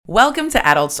Welcome to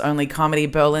Adults Only Comedy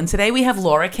Berlin. Today we have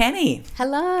Laura Kenny.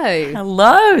 Hello.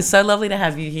 Hello. So lovely to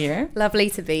have you here. Lovely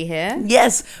to be here.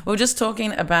 Yes. We were just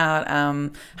talking about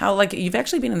how you've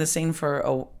actually been in the scene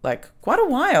for quite a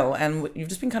while, and you've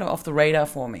just been kind of off the radar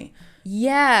for me.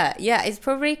 Yeah. It's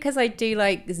probably because I do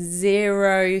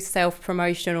zero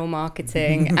self-promotional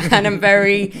marketing and I'm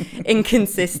very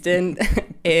inconsistent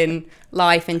in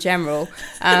life in general.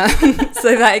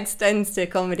 So that extends to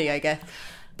comedy, I guess.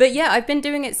 But yeah, I've been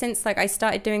doing it since I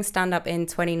started doing stand-up in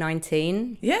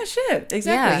 2019. Yeah, shit.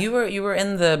 Exactly. Yeah. You were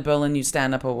in the Berlin New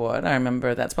Stand-Up Award. I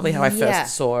remember that's probably how I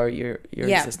first saw your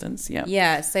existence. Yeah.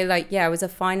 Yeah. So I was a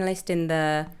finalist in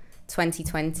the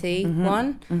 2020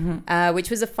 one, which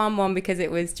was a fun one because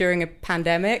it was during a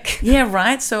pandemic. Yeah,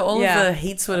 right. So all of the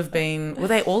heats would have been, were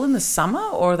they all in the summer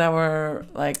or they were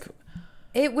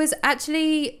It was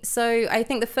actually, so I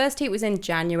think the first heat was in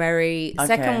January,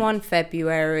 second one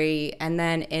February, and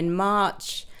then in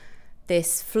March,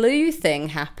 this flu thing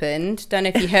happened. Don't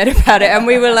know if you heard about it. And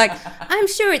we were like, I'm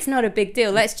sure it's not a big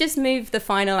deal. Let's just move the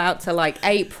final out to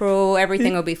April.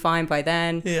 Everything will be fine by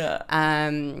then. Yeah.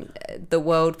 The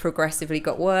world progressively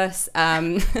got worse.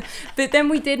 But then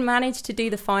we did manage to do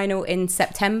the final in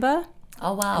September.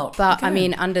 Oh, wow. But okay. I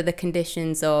mean, under the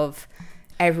conditions of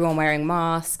everyone wearing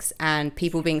masks and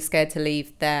people being scared to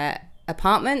leave their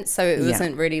apartments. So it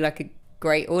wasn't really a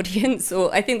great audience.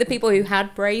 Or I think the people who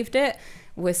had braved it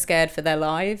were scared for their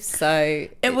lives. So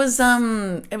it was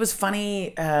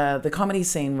funny, the comedy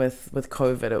scene with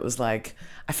COVID. It was I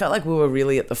felt like we were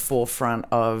really at the forefront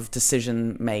of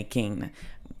decision making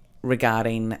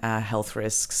regarding health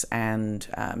risks and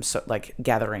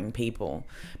gathering people,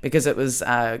 because it was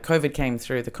COVID came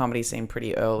through the comedy scene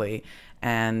pretty early,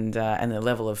 and the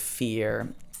level of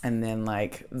fear, and then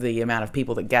the amount of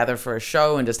people that gather for a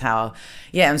show, and just how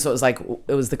and so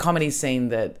it was the comedy scene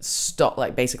that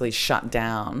stopped, basically shut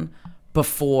down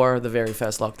before the very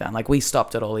first lockdown. We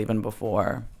stopped it all even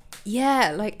before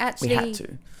actually we had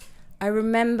to. I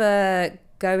remember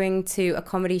going to a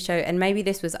comedy show, and maybe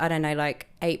this was, I don't know,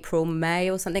 April, May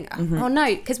or something. Oh no,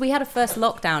 because we had a first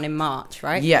lockdown in March,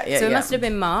 right? Yeah. So it must have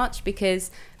been March,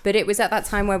 but it was at that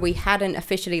time where we hadn't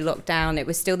officially locked down. It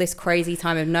was still this crazy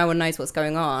time of no one knows what's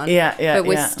going on. But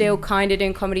we're still kind of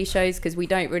doing comedy shows because we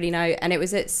don't really know. And it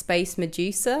was at Space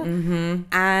Medusa.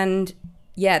 And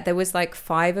there was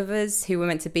 5 of us who were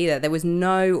meant to be there. There was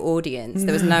no audience.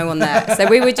 There was no one there. So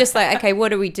we were just okay, what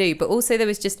do we do? But also there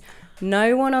was just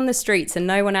no one on the streets and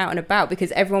no one out and about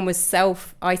because everyone was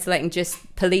self-isolating, just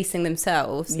policing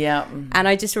themselves. Yeah. And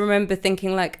I just remember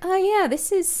thinking oh yeah,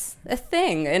 this is a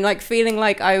thing. And feeling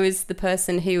I was the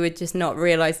person who had just not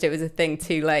realized it was a thing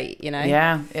too late, you know?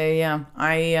 Yeah.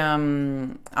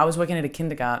 I was working at a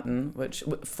kindergarten, which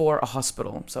for a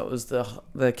hospital. So it was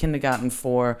the kindergarten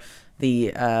for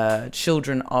the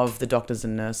children of the doctors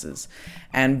and nurses.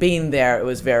 And being there, it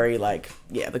was very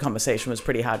the conversation was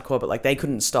pretty hardcore, but they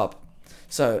couldn't stop.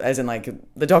 So as in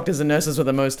the doctors and nurses were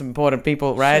the most important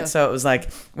people, right? Sure. So it was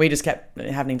we just kept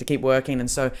having to keep working.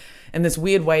 And so in this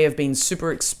weird way of being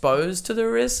super exposed to the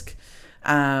risk,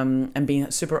 and being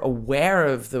super aware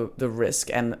of the risk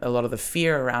and a lot of the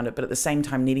fear around it, but at the same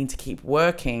time needing to keep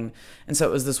working. And so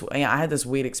it was this, I had this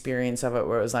weird experience of it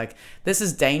where it was this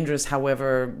is dangerous.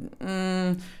 However,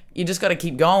 you just got to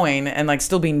keep going, and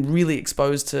still being really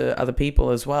exposed to other people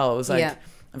as well. It was a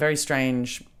very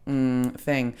strange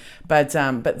thing. But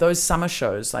those summer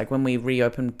shows, when we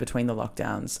reopened between the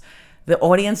lockdowns, the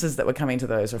audiences that were coming to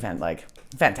those were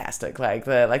fantastic.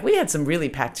 We had some really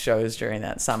packed shows during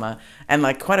that summer, and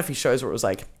quite a few shows where it was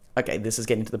okay, this is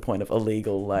getting to the point of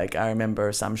illegal. I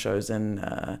remember some shows in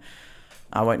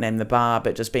I won't name the bar,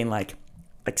 but just being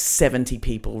 70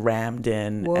 people rammed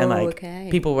in. Whoa,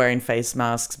 and people wearing face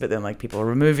masks, but then people were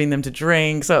removing them to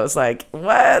drink. So it was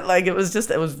what? It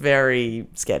was very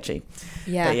sketchy.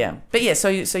 Yeah. But yeah, so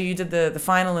you did the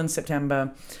final in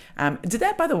September. Did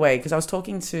that, by the way, because I was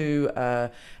talking to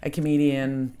a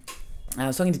comedian. I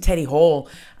was talking to Teddy Hall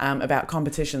about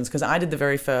competitions, because I did the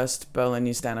very first Berlin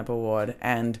New Stand-Up Award,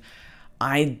 and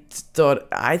I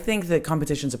think that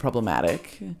competitions are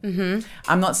problematic. Mm-hmm.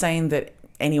 I'm not saying that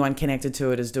anyone connected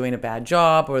to it is doing a bad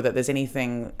job, or that there's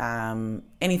anything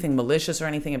malicious or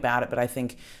anything about it, but I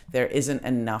think there isn't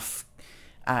enough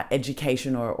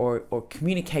education or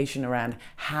communication around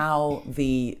how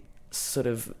the sort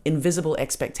of invisible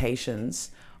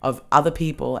expectations of other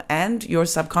people and your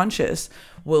subconscious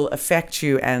will affect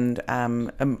you, and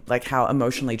how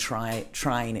emotionally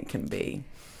trying it can be.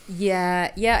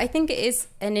 Yeah, I think it is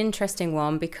an interesting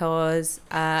one because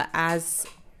as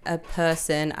a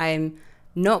person, I'm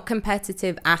not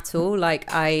competitive at all. Like,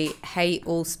 I hate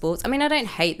all sports. I mean, I don't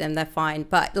hate them, they're fine.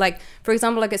 But like, for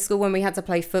example, like at school when we had to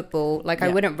play football, like I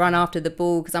wouldn't run after the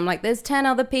ball because I'm like, there's 10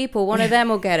 other people, one of them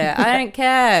will get it. I don't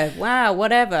care. Wow,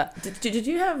 whatever. Did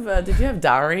you have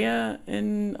Daria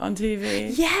on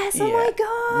TV? Yes. Oh my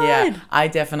god. Yeah, I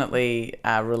definitely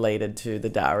related to the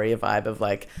Daria vibe of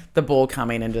like the ball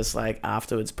coming and just like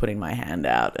afterwards putting my hand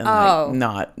out and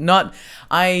like not.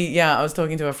 I was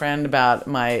talking to a friend about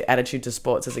my attitude to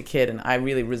sports as a kid, and I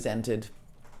really resented.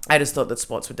 I just thought that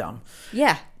sports were dumb.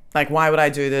 Yeah. Like, why would I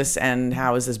do this, and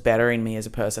how is this bettering me as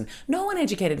a person? No one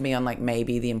educated me on like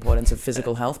maybe the importance of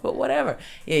physical health, but whatever.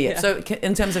 Yeah. So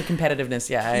in terms of competitiveness,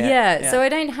 So I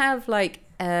don't have like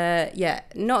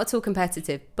not at all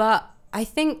competitive, but I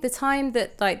think the time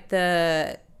that like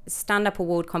the stand-up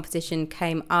award competition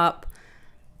came up.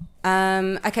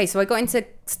 Okay, so I got into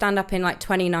stand-up in like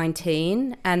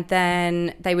 2019, and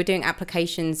then they were doing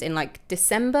applications in like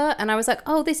December, and I was like,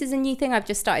 oh, this is a new thing I've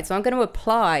just started, so I'm going to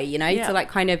apply, to like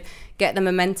kind of get the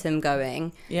momentum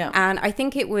going. Yeah. And I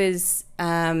think it was,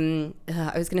 I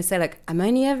was going to say like, I'm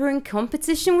only ever in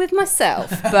competition with myself,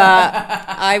 but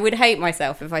I would hate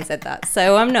myself if I said that,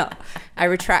 so I'm not. I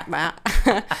retract that.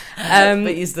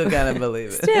 But you still kind of believe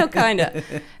it. Still kind of.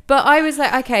 But I was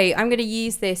like, okay, I'm going to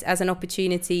use this as an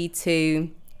opportunity to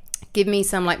give me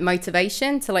some like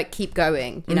motivation to like keep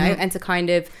going, and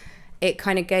to it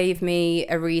kind of gave me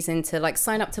a reason to like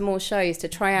sign up to more shows, to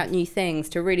try out new things,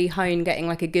 to really hone getting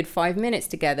like a good 5 minutes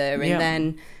together. And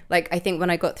then like, I think when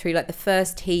I got through like the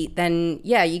first heat, then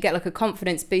you get like a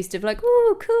confidence boost of like,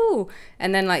 oh, cool.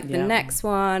 And then like the next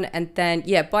one. And then,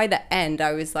 by the end,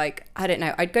 I was like, I don't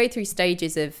know, I'd go through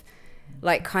stages of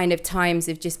like kind of times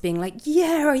of just being like,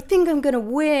 I think I'm gonna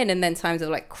win, and then times of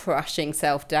like crushing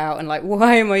self-doubt and like,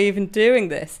 why am I even doing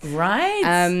this? Right.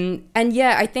 And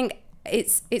I think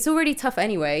it's already tough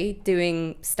anyway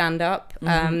doing stand-up,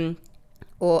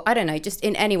 or I don't know, just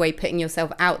in any way putting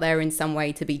yourself out there in some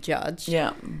way to be judged.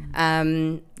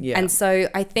 And so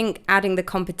I think adding the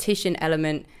competition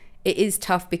element, it is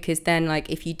tough, because then like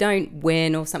if you don't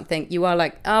win or something, you are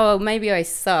like, oh, well, maybe I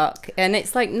suck. And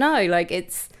it's like, no, like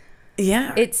it's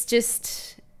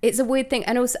just, it's a weird thing.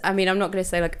 And also, I mean, I'm not going to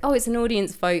say like, oh, it's an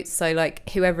audience vote, so like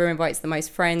whoever invites the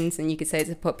most friends, and you could say it's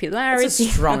a popularity. It's a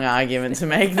strong argument to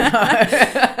make, though.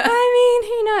 I mean,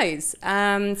 who knows?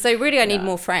 So really, I need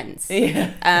more friends. So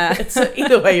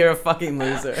either way, you're a fucking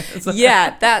loser.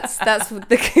 That's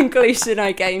the conclusion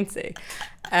I came to.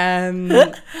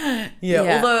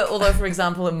 Although for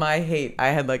example, in my heat, I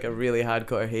had like a really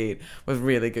hardcore heat with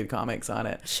really good comics on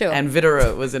it. Sure. And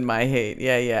Vidura was in my heat.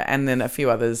 And then a few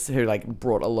others who like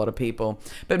brought a lot of people,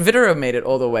 but Vidura made it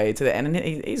all the way to the end,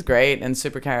 and he's great and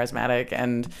super charismatic,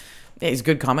 and he's a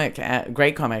good comic,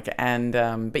 great comic, and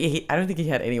but I don't think he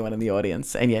had anyone in the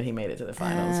audience, and yet he made it to the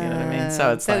finals. You know what I mean?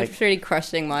 So it's like really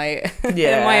crushing my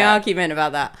my argument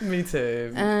about that. Me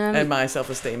too, and my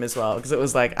self-esteem as well, because it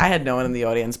was like I had no one in the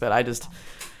audience, but I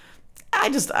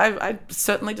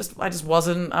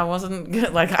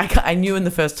wasn't like, I knew in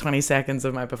the first 20 seconds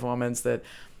of my performance that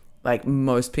like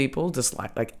most people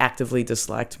actively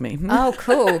disliked me. Oh,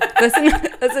 cool. That's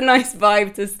a nice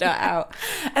vibe to start out.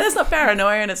 And it's not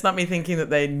paranoia, and it's not me thinking that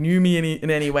they knew me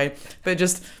in any way, but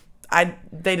just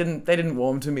they didn't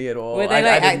warm to me at all. Were they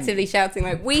actively shouting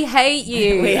like, we hate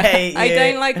you, we hate you, I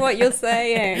don't like what you're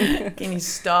saying, can you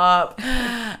stop,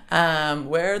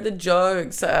 where are the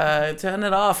jokes, turn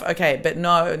it off? Okay, but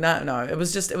no, it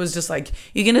was just like,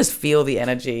 you can just feel the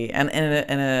energy, and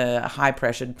in a high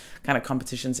pressured kind of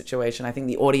competition situation, I think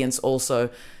the audience also,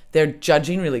 they're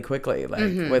judging really quickly,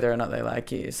 like whether or not they like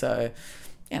you. So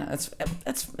it's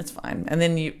fine. And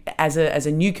then you, as a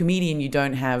new comedian, you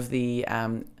don't have the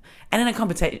and in a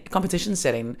competition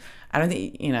setting, I don't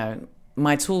think,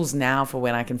 my tools now for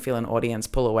when I can feel an audience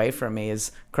pull away from me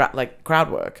is crowd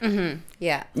work. Mm-hmm.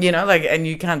 Yeah. And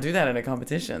you can't do that in a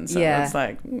competition. So it's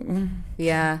like,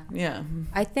 yeah.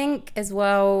 I think as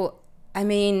well, I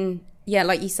mean,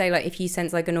 like you say, like if you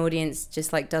sense like an audience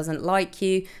just like doesn't like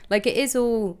you, like it is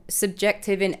all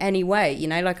subjective in any way,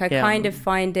 like I kind of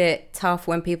find it tough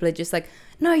when people are just like,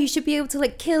 no, you should be able to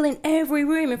like kill in every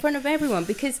room in front of everyone,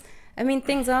 because I mean,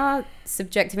 things are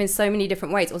subjective in so many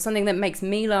different ways, or something that makes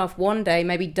me laugh one day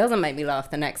maybe doesn't make me laugh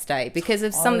the next day because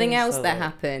of something else that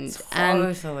happened.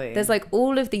 And there's like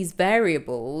all of these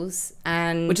variables,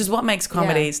 and which is what makes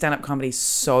comedy, stand-up comedy,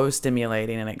 so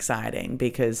stimulating and exciting,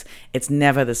 because it's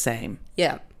never the same.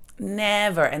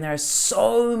 Never. And there are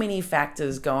so many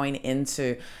factors going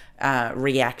into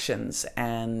reactions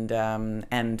and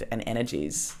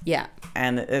energies.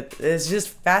 And it's just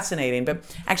fascinating. But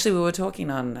actually, we were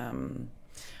talking on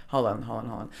Hold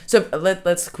on. So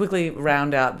let's quickly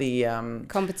round out the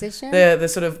competition. The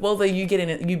sort of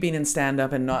you've been in stand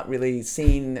up and not really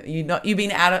seen you've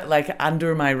been out of, like,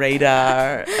 under my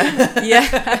radar.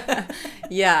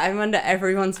 Yeah, I'm under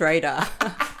everyone's radar.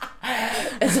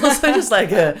 It's also just like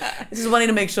just wanting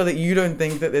to make sure that you don't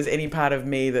think that there's any part of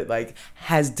me that, like,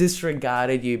 has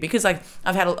disregarded you, because, like,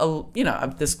 I've had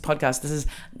this podcast, this is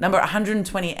number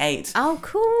 128. Oh,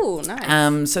 cool.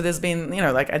 Nice. So there's been,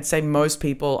 like, I'd say most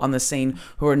people on the scene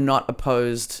who are not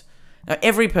opposed.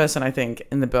 Every person, I think,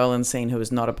 in the Berlin scene who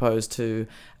is not opposed to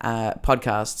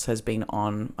podcasts has been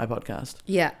on my podcast.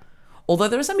 Yeah. Although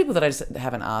there are some people that I just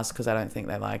haven't asked because I don't think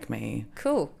they like me.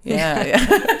 Cool. Yeah.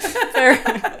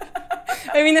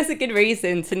 I mean, that's a good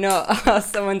reason to not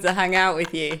ask someone to hang out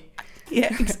with you.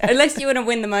 Yeah, exactly. Unless you want to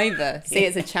win them over. See,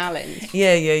 it's a challenge.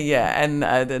 Yeah. And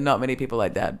there are not many people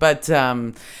like that. But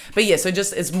yeah, so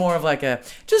just, it's more of like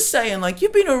just saying, like,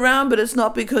 you've been around, but it's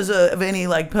not because of any,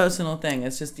 like, personal thing.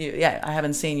 It's just, I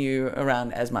haven't seen you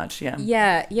around as much.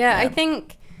 Yeah. I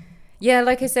think... Yeah,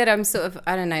 like I said, I'm sort of,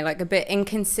 I don't know, like a bit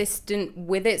inconsistent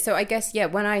with it. So I guess,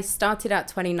 when I started out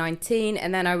 2019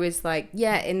 and then I was like,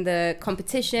 in the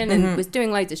competition and was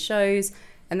doing loads of shows.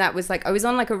 And that was like, I was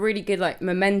on like a really good like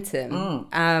momentum.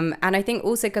 And I think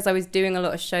also because I was doing a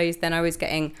lot of shows, then I was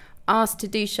getting asked to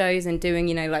do shows and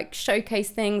doing, like showcase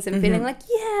things and feeling like,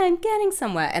 I'm getting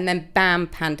somewhere. And then bam,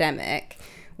 pandemic.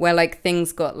 Where like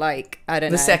things got like, I don't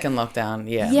know. The second lockdown,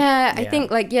 I think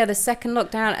like the second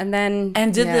lockdown, and then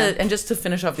and just to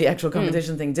finish off the actual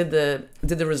competition thing, did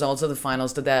the results of the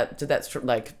finals was that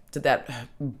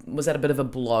a bit of a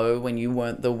blow when you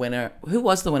weren't the winner? Who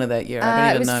was the winner that year?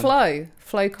 I don't even know.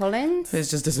 Flo Collins. Who's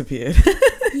just disappeared.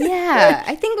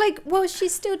 I think like,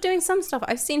 she's still doing some stuff.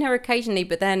 I've seen her occasionally,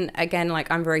 but then again, like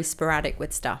I'm very sporadic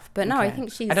with stuff. But no, I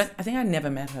think she's. I think I never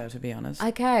met her, to be honest.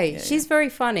 Okay, she's very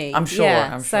funny. I'm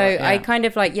sure. So I kind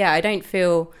of like, I don't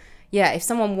feel, if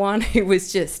someone won who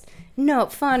was just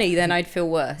not funny, then I'd feel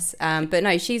worse. But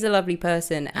no, she's a lovely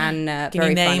person and Can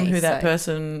you name who that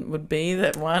person would be,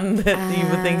 that one that you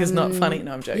would think is not funny?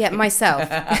 No, I'm joking. Yeah, myself.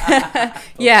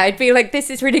 I'd be like, this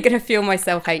is really going to fuel my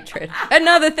self-hatred.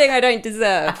 Another thing I don't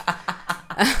deserve.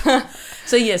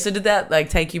 So did that like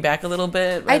take you back a little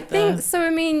bit? I think so. I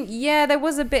mean, there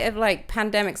was a bit of like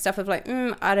pandemic stuff of like,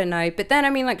 I don't know. But then I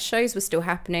mean, like shows were still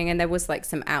happening and there was like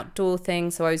some outdoor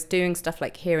things. So I was doing stuff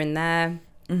like here and there.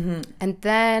 And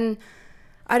then,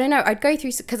 I don't know, I'd go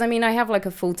through, because I mean, I have like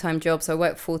a full-time job, so I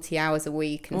work 40 hours a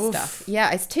week and stuff.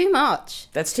 Yeah, it's too much.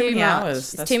 That's too many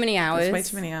hours. It's too many hours. That's way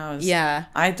too many hours. Yeah.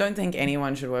 I don't think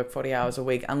anyone should work 40 hours a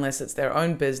week unless it's their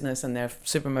own business and they're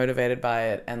super motivated by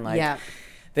it and like,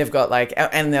 they've got like,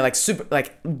 and they're like super,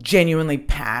 like genuinely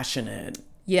passionate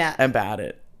about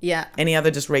it. Yeah. Any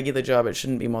other just regular job, it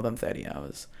shouldn't be more than 30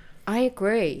 hours. I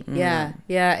agree. Yeah,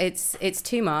 it's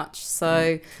too much.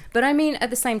 So, but I mean, at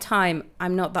the same time,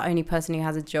 I'm not the only person who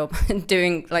has a job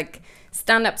doing like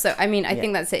stand up. So, I mean, I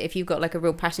think that's it. If you've got like a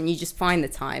real passion, you just find the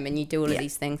time and you do all of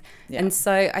these things. Yeah. And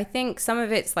so I think some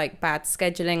of it's like bad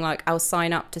scheduling. Like I'll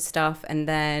sign up to stuff and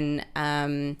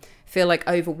then feel like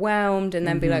overwhelmed and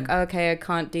then be like, oh, okay, I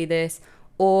can't do this.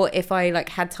 Or if I like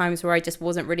had times where I just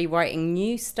wasn't really writing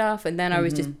new stuff and then I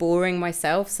was just boring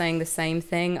myself saying the same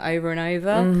thing over and over.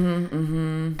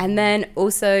 And then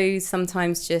also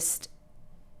sometimes just,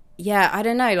 I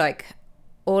don't know, like,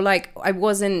 or like I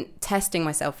wasn't testing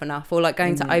myself enough or like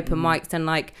going to open mics and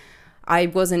like I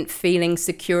wasn't feeling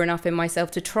secure enough in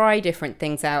myself to try different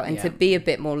things out and to be a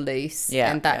bit more loose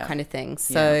and that kind of thing.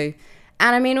 So,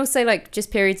 and I mean also like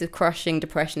just periods of crushing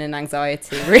depression and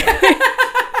anxiety. Really.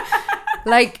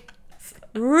 Like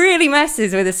really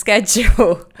messes with a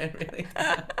schedule. It really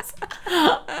does.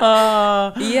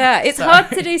 It's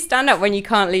hard to do stand up when you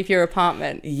can't leave your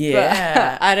apartment.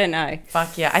 I don't know.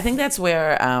 Fuck yeah. I think that's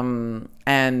where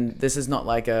and this is not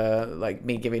like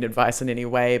me giving advice in any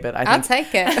way, but I think I'll take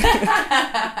it.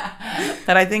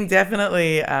 But I think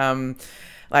definitely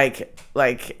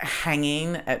like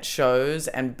hanging at shows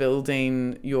and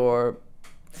building your,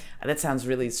 that sounds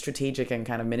really strategic and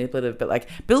kind of manipulative, but like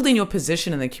building your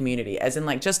position in the community, as in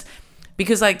like just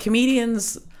because like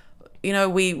comedians,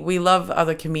 we love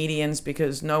other comedians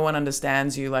because no one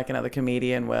understands you like another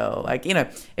comedian will. Like,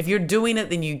 if you're doing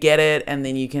it, then you get it, and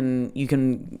then you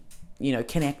can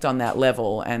connect on that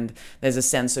level, and there's a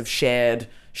sense of shared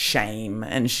shame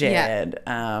and shared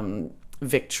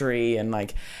victory,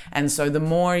 and so the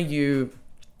more you,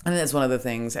 I think that's one of the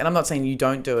things, and I'm not saying you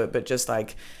don't do it, but just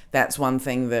like that's one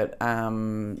thing that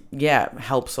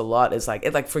helps a lot, is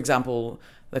like for example,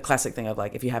 the classic thing of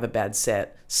like, if you have a bad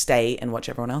set, stay and watch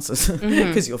everyone else's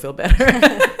because you'll feel better.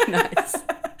 Nice.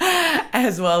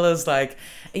 as well as like,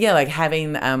 yeah, like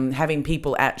having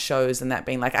people at shows and that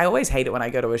being like, I always hate it when I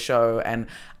go to a show and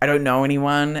I don't know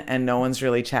anyone and no one's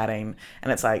really chatting,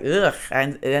 and it's like, ugh,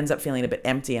 and it ends up feeling a bit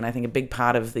empty. And I think a big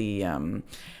part of the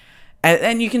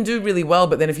and you can do really well,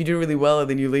 but then if you do really well and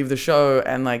then you leave the show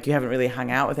and like you haven't really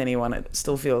hung out with anyone, it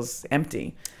still feels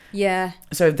empty. Yeah.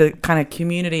 So the kind of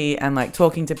community and like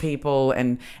talking to people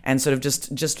and sort of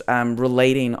just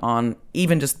relating on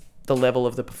even just the level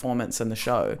of the performance and the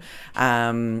show,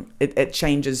 it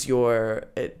changes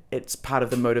it's part of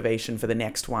the motivation for the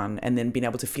next one. And then being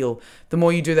able to feel, the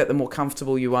more you do that, the more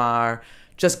comfortable you are.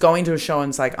 Just going to a show and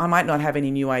it's like, I might not have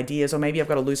any new ideas, or maybe I've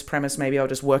got a loose premise, maybe I'll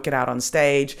just work it out on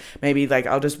stage, maybe like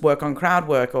I'll just work on crowd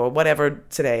work or whatever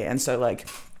today. And so like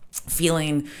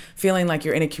feeling like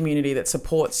you're in a community that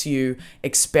supports you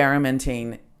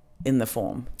experimenting in the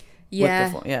form.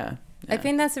 Yeah. Yeah. I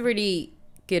think that's a really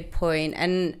good point.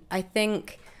 And I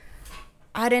think,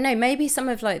 I don't know, maybe some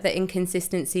of like the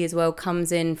inconsistency as well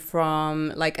comes in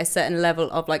from like a certain level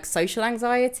of like social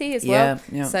anxiety as well.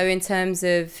 Yeah. So in terms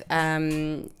of,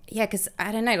 because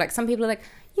I don't know, like some people are like,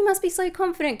 you must be so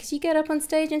confident because you get up on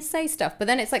stage and say stuff. But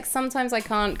then it's like, sometimes I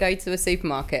can't go to a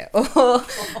supermarket or,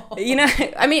 you know,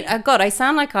 I mean, God, I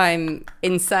sound like I'm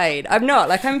insane. I'm not.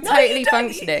 Like, I'm totally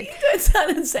functioning. You don't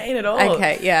sound insane at all.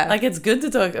 Okay, yeah. Like, it's good to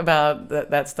talk about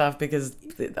that stuff because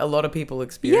a lot of people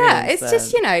experience Yeah, it's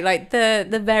just, you know, like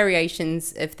the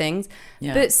variations of things.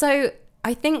 Yeah. But so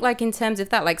I think like in terms of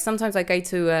that, like sometimes I go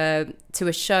to a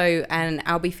show and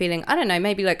I'll be feeling, I don't know,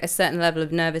 maybe like a certain level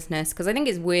of nervousness, because I think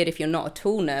it's weird if you're not at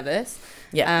all nervous.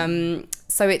 Yeah.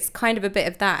 So it's kind of a bit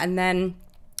of that, and then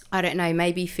I don't know,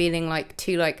 maybe feeling like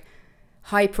too like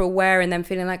hyper aware, and then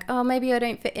feeling like, oh, maybe I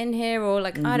don't fit in here, or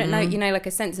like I don't know, you know, like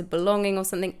a sense of belonging or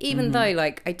something. Even though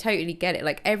like I totally get it,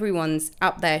 like everyone's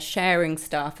up there sharing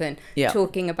stuff and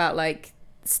talking about like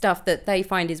stuff that they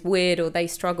find is weird or they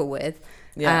struggle with.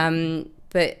 Yeah.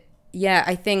 But yeah,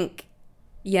 I think,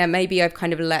 maybe I've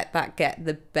kind of let that get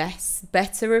the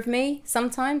better of me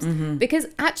sometimes, because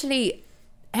actually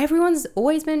everyone's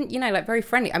always been, you know, like very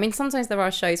friendly. I mean, sometimes there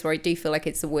are shows where I do feel like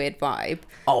it's a weird vibe.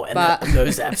 Oh, and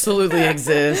those absolutely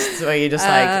exist, where you're just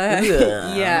like,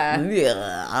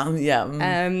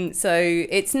 so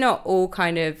it's not all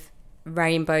kind of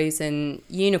rainbows and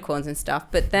unicorns and stuff,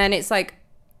 but then it's like,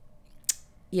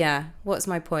 what's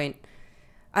my point?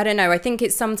 I don't know. I think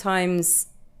it's sometimes...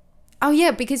 Oh,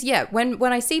 yeah, because, when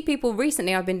I see people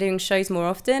recently, I've been doing shows more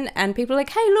often, and people are like,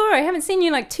 hey, Laura, I haven't seen you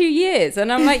in like 2 years.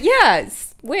 And I'm like, yeah,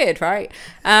 it's weird, right?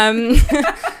 So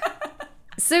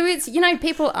it's, you know,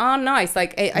 people are nice.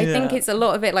 Like, I think it's a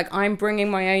lot of it, like, I'm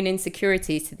bringing my own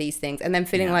insecurities to these things and then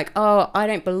feeling like, oh, I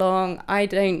don't belong. I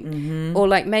don't... Or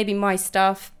like maybe my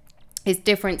stuff is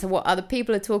different to what other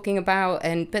people are talking about,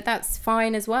 but that's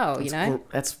fine as well, you know?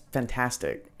 That's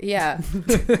fantastic. Yeah.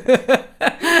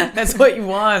 That's what you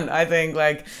want, I think.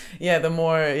 Like, the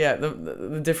more,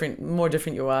 the more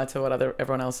different you are to what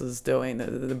everyone else is doing,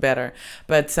 the better.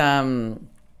 But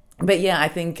yeah, I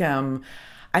think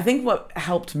what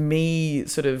helped me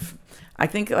sort of, I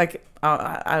think like,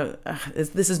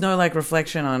 this is no like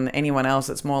reflection on anyone else.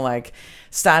 It's more like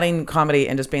starting comedy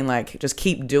and just being like, just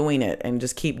keep doing it and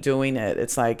just keep doing it.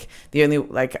 It's like the only,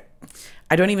 like,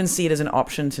 I don't even see it as an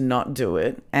option to not do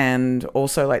it. And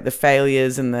also like the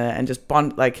failures and just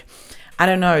bond, like, I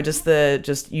don't know, you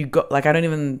got, like, I don't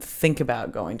even think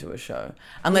about going to a show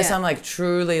unless I'm like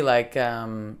truly like,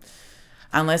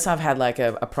 unless I've had like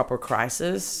a proper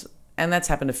crisis. And that's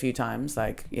happened a few times,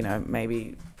 like, you know,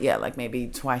 maybe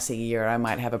twice a year I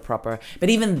might have a proper... But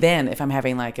even then, if I'm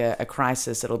having like a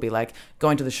crisis, it'll be like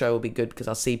going to the show will be good because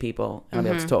I'll see people and I'll be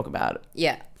able to talk about it.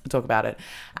 Yeah. Talk about it.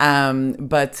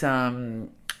 But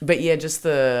yeah, just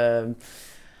the...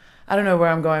 I don't know where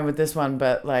I'm going with this one,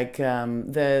 but like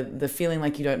the feeling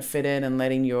like you don't fit in and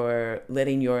letting your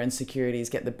insecurities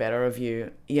get the better of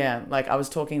you. Yeah, like I was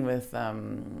talking with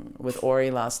Ori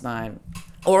last night,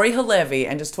 Ori Halevi,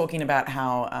 and just talking about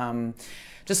how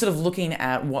just sort of looking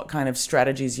at what kind of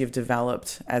strategies you've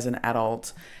developed as an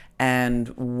adult and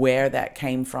where that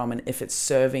came from and if it's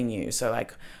serving you. So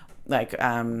like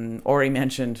Ori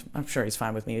mentioned, I'm sure he's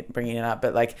fine with me bringing it up,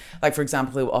 but like for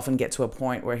example, he'll often get to a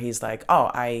point where he's like,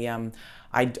 oh, I'm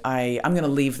going to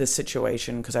leave this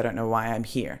situation because I don't know why I'm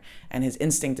here. And his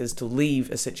instinct is to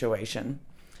leave a situation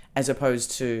as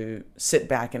opposed to sit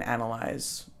back and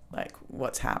analyze like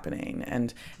what's happening.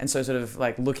 And so sort of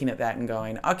like looking at that and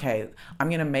going, okay, I'm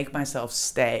going to make myself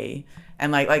stay.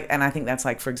 And and I think that's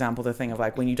like, for example, the thing of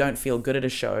like when you don't feel good at a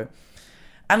show,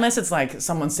 unless it's like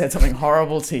someone said something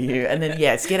horrible to you, and then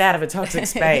yes, get out of a toxic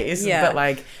space. But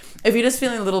like if you're just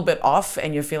feeling a little bit off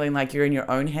and you're feeling like you're in your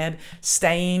own head,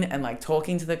 staying and like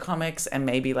talking to the comics, and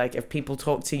maybe like if people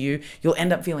talk to you, you'll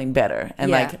end up feeling better.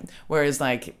 And like, whereas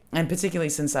like, and particularly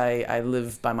since I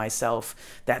live by myself,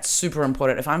 that's super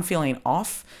important. If I'm feeling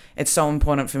off, it's so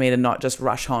important for me to not just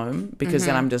rush home, because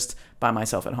then I'm just by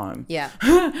myself at home. Yeah.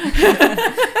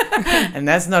 And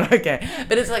that's not okay.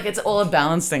 But it's like, it's all a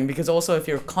balance thing, because also if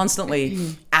you're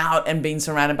constantly out and being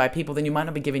surrounded by people, then you might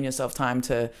not be giving yourself time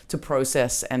to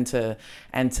process and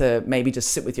to maybe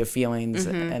just sit with your feelings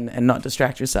and not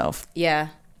distract yourself. Yeah.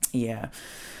 Yeah.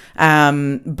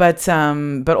 But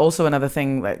also another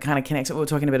thing that kind of connects, we were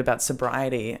talking a bit about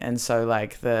sobriety, and so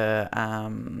like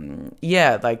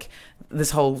like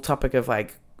this whole topic of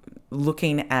like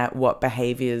looking at what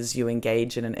behaviors you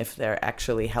engage in and if they're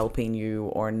actually helping you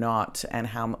or not, and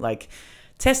how like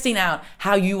testing out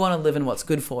how you want to live and what's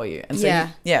good for you. And so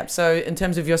so in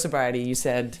terms of your sobriety, you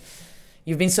said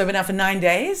you've been sober now for 9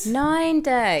 days? 9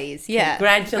 days, yeah.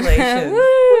 Congratulations.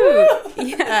 Woo!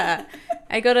 Yeah.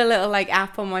 I got a little like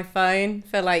app on my phone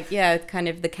for like, kind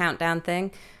of the countdown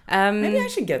thing. Maybe I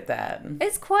should get that.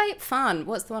 It's quite fun.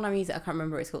 What's the one I'm using? I can't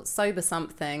remember what it's called. Sober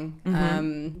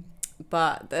something.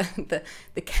 But the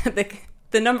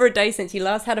number of days since you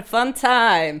last had a fun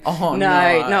time. Oh,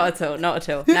 no, not at all. Not at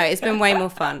all. No, it's been way more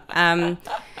fun. Don't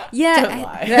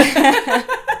lie.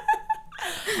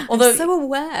 Although, I'm so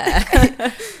aware.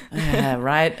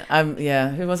 Right?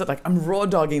 Who was it? Like, I'm raw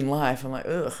dogging life. I'm like,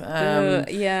 ugh.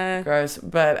 Gross.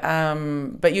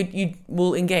 But you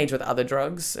will engage with other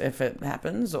drugs if it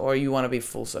happens, or you want to be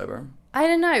full sober? I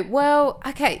don't know. Well,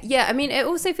 okay. Yeah. I mean, it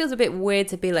also feels a bit weird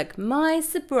to be like my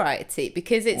sobriety,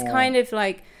 because it's kind of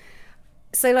like,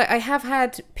 so like I have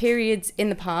had periods in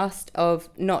the past of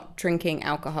not drinking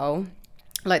alcohol.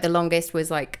 Like the longest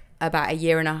was like about 1.5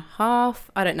 years.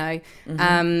 I don't know.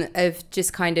 Of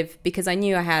just kind of, because I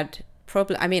knew I had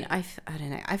problem. I mean, I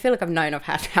don't know. I feel like I've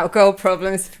had alcohol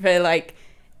problems for like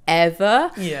ever.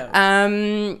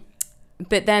 Yeah.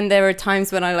 But then there are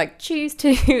times when I like choose to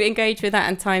engage with that,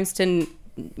 and times to,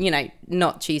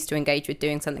 not choose to engage with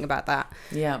doing something about that.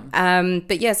 Yeah.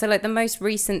 But yeah, so like the most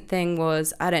recent thing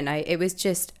was, I don't know, it was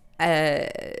just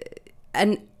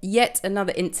yet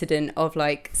another incident of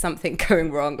like something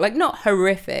going wrong, like not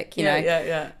horrific, you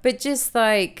know, but just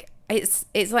like it's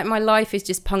like my life is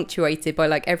just punctuated by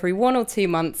like every 1 or 2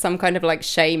 months some kind of like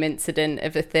shame incident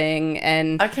of a thing,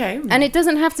 and it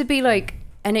doesn't have to be like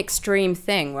an extreme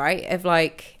thing, right? Of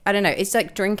like, I don't know, it's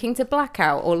like drinking to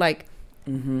blackout, or like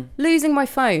losing my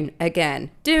phone again,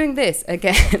 doing this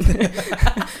again,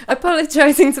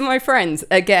 apologizing to my friends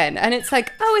again, and it's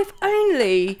like, oh,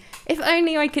 if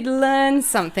only I could learn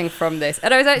something from this.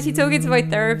 And I was actually talking to my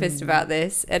therapist about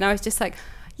this, and I was just like,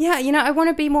 yeah, I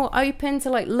want to be more open to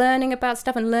like learning about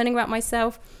stuff and learning about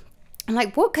myself. And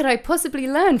like, what could I possibly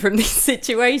learn from these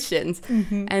situations?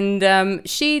 And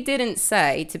she didn't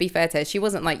say, to be fair to her, she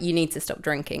wasn't like, you need to stop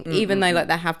drinking, even though like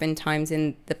there have been times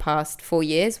in the past 4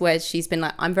 years where she's been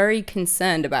like, I'm very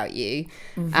concerned about you.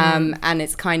 And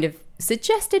it's kind of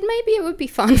suggested maybe it would be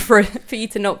fun for you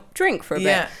to not drink for a bit.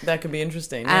 Yeah, that could be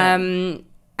interesting.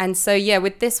 And so,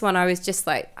 with this one, I was just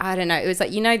like, I don't know. It was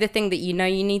like, the thing that you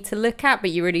need to look at,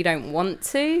 but you really don't want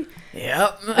to.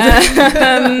 Yep.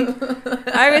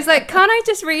 I was like, can't I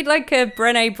just read like a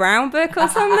Brené Brown book or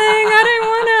something? I don't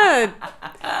want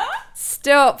to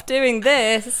stop doing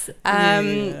this.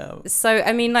 So,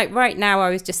 I mean, like right now,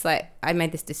 I was just like, I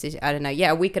made this decision, I don't know,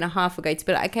 1.5 weeks ago to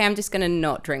be like, okay, I'm just going to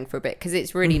not drink for a bit, because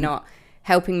it's really not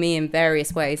helping me in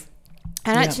various ways.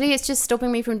 And actually, it's just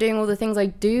stopping me from doing all the things I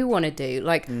do want to do,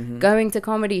 like going to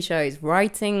comedy shows,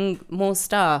 writing more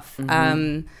stuff,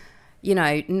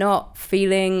 not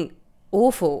feeling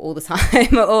awful all the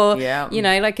time, or,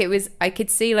 like it was, I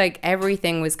could see like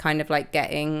everything was kind of like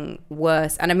getting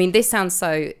worse. And I mean, this sounds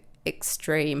so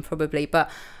extreme probably, but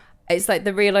it's like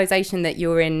the realization that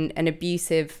you're in an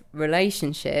abusive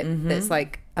relationship that's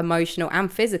like emotional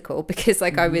and physical, because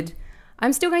like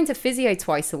I'm still going to physio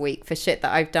twice a week for shit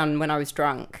that I've done when I was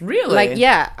drunk. Really? Like,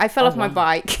 yeah, I fell off my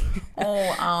bike.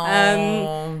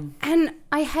 And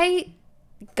I hate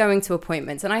going to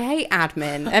appointments, and I hate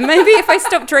admin. And maybe if I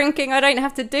stop drinking, I don't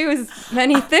have to do as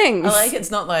many things. I like,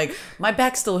 it's not like, my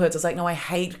back still hurts. It's like, no, I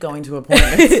hate going to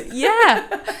appointments. Yeah.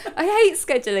 I hate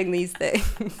scheduling these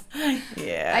things.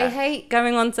 Yeah. I hate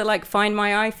going on to like find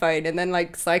my iPhone and then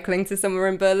like cycling to somewhere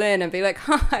in Berlin and be like,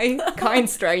 hi, kind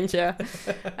stranger.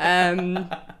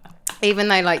 Even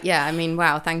though like, I mean,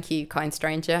 wow, thank you, kind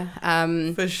stranger.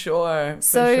 For sure.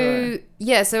 So I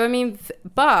mean,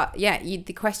 but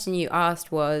the question you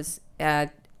asked was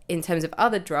in terms of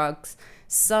other drugs.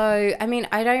 So, I mean,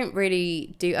 I don't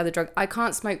really do other drugs. I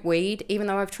can't smoke weed, even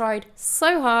though I've tried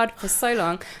so hard for so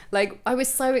long. Like, I was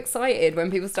so excited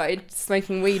when people started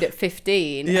smoking weed at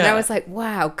 15. Yeah. And I was like,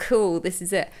 wow, cool, this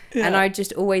is it. Yeah. And I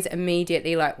just always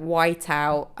immediately, like, white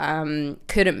out,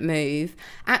 couldn't move.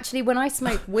 Actually, when I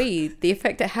smoke weed, the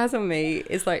effect it has on me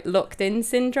is, like, locked-in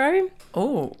syndrome.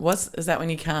 Oh, is that when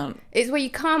you can't? It's where you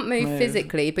can't move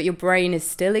physically, but your brain is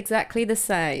still exactly the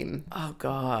same. Oh,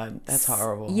 God, that's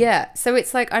horrible. Yeah, so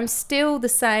it's like I'm still the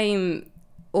same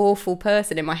awful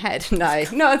person in my head. No,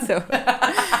 not at all.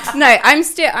 No, I'm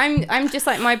just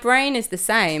like, my brain is the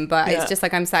same, but it's just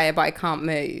like I'm saying, but I can't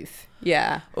move.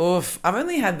 Yeah. Oof. I've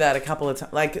only had that a couple of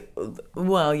times.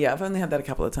 I've only had that a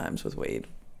couple of times with weed.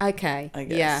 Okay. I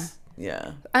guess.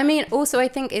 Yeah. I mean, also, I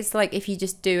think it's like if you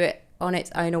just do it on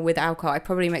its own or with alcohol. I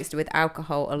probably mixed it with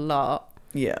alcohol a lot.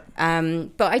 Yeah.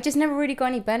 But I just never really got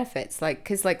any benefits, like,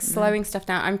 because like slowing stuff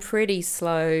down, I'm pretty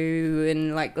slow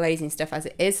and like lazy and stuff as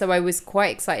it is. So I was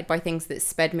quite excited by things that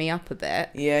sped me up a bit.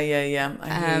 Yeah.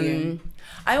 I hear you.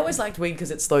 I always liked weed because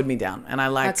it slowed me down, and I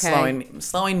liked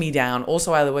slowing me down.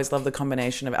 Also, I always love the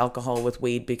combination of alcohol with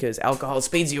weed because alcohol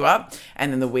speeds you up,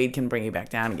 and then the weed can bring you back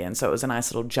down again. So it was a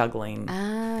nice little juggling.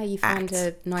 You found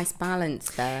a nice balance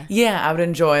there. Yeah, I would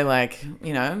enjoy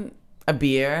a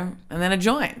beer and then a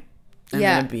joint. And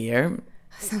then a beer.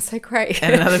 That sounds so great.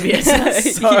 And another beer.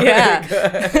 Sounds so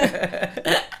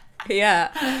good.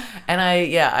 Yeah. And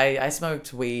I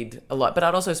smoked weed a lot, but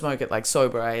I'd also smoke it like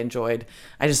sober. I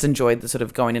just enjoyed the sort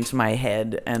of going into my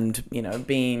head and,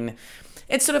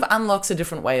 it sort of unlocks a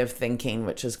different way of thinking,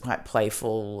 which is quite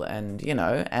playful and,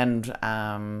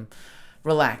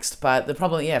 relaxed. But the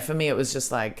problem, for me, it was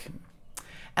just like,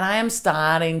 and I am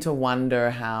starting to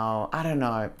wonder how, I don't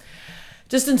know,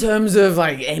 just in terms of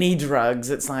like any drugs,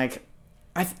 it's like,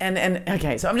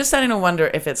 okay, so I'm just starting to wonder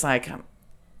if it's like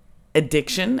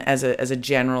addiction as a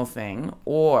general thing,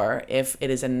 or if it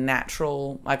is a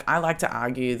natural. Like, I like to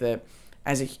argue that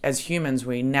as humans,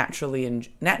 we naturally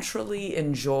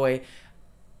enjoy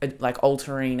like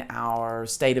altering our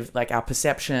state of like our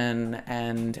perception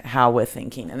and how we're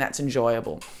thinking, and that's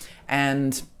enjoyable.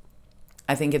 And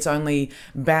I think it's only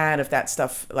bad if that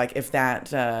stuff, like if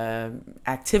that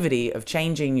activity of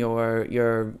changing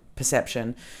your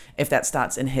perception, if that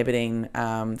starts inhibiting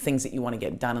things that you want to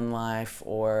get done in life,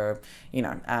 or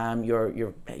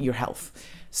your health.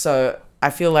 So I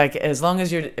feel like as long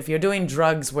as if you're doing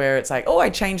drugs where it's like, oh,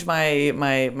 I changed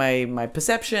my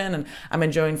perception and I'm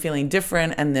enjoying feeling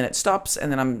different, and then it stops,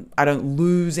 and then I don't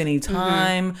lose any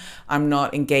time, I'm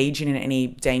not engaging in any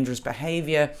dangerous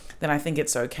behavior, then I think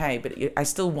it's okay. But I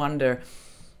still wonder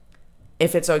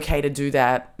if it's okay to do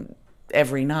that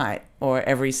every night or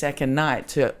every second night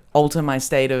to alter my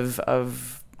state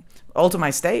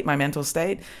my mental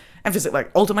state, and physically, like,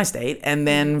 alter my state, and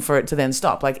then for it to then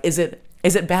stop. Like, is it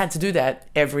bad to do that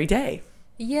every day?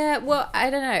 Yeah, well, I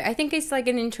don't know. I think it's like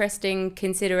an interesting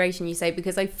consideration you say,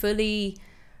 because I fully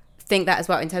think that as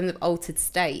well in terms of altered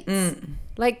states.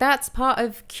 Like, that's part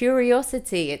of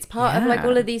curiosity. It's part of like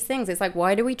all of these things. It's like,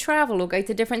 why do we travel or go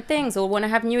to different things or want to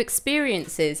have new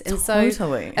experiences? And so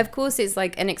of course it's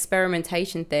like an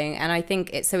experimentation thing. And I think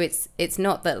it's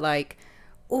not that like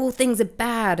all things are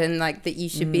bad and like that you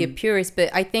should be a purist, but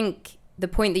I think the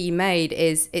point that you made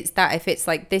is it's that if it's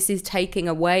like this is taking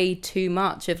away too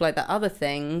much of like the other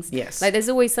things, like there's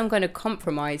always some kind of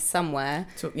compromise somewhere.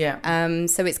 So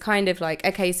it's kind of like,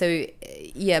 okay, so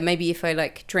maybe if I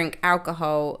like drink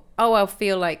alcohol, I'll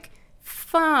feel like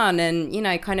fun and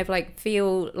kind of like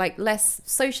feel like less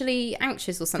socially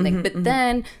anxious or something. But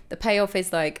then the payoff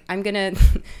is like I'm gonna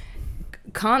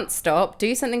can't stop,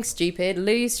 do something stupid,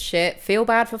 lose shit, feel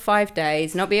bad for 5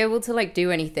 days, not be able to like do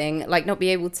anything, like not be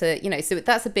able to, so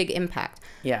that's a big impact.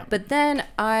 But then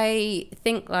I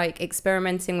think like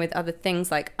experimenting with other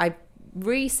things, like I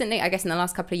recently, I guess in the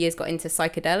last couple of years, got into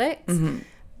psychedelics,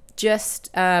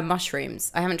 just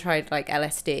mushrooms. I haven't tried like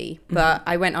LSD, but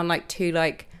I went on like 2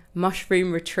 like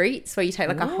mushroom retreats where you take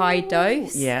like a high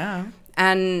dose.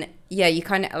 And you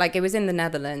kind of like, it was in the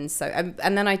Netherlands. So,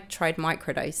 and then I tried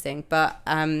microdosing, but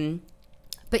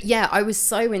I was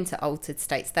so into altered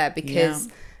states there because,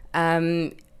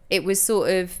 it was sort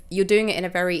of, you're doing it in a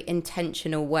very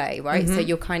intentional way, right? So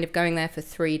you're kind of going there for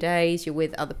 3 days, you're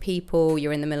with other people,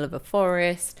 you're in the middle of a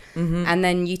forest, and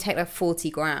then you take like 40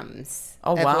 grams.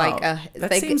 Oh, wow. Like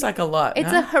that seems like a lot.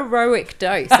 It's a heroic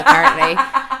dose, apparently.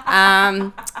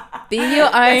 Be your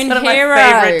own That's one hero. Of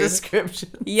my favorite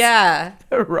descriptions. Yeah.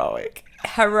 Heroic.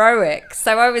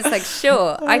 So I was like,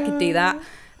 sure, I could do that.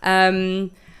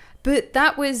 But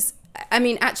that was I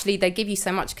mean, actually, they give you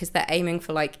so much because they're aiming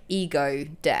for like ego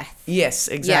death. Yes,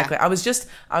 exactly. Yeah. I was just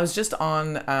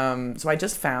on. So I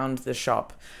just found the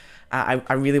shop.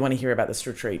 I really want to hear about this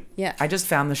retreat. Yeah. I just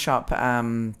found the shop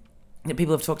that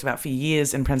people have talked about for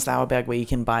years in Prenzlauer Berg, where you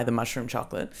can buy the mushroom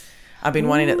chocolate. I've been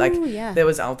wanting it. Like, there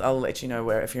was. I'll let you know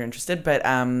where if you're interested. But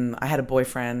I had a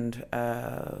boyfriend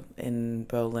in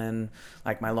Berlin,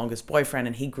 like my longest boyfriend,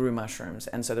 and he grew mushrooms.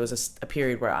 And so there was a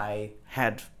period where I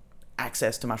had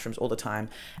access to mushrooms all the time,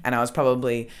 and I was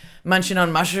probably munching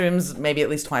on mushrooms maybe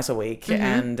at least twice a week.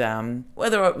 And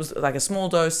whether it was like a small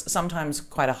dose, sometimes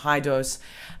quite a high dose.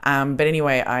 But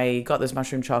anyway, I got this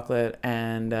mushroom chocolate,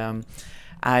 and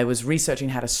I was researching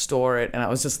how to store it, and I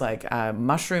was just like,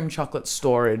 mushroom chocolate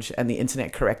storage, and the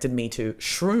internet corrected me to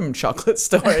shroom chocolate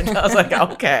storage. I was like,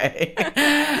 okay.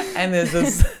 And there's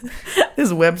this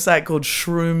website called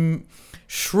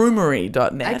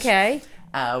shroomery.net. Okay.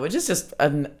 Which is just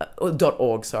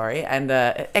 .org, sorry, and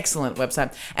excellent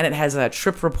website. And it has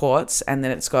trip reports, and then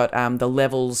it's got the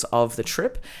levels of the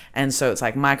trip. And so it's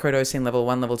like microdosing, level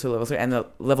 1, level 2, level 3, and the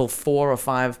level 4 or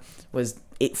 5 was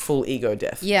full ego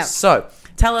death. Yeah. So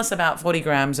tell us about 40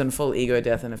 grams and full ego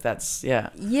death, and if that's,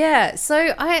 Yeah,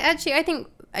 so I think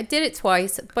I did it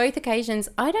twice, both occasions.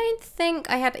 I don't think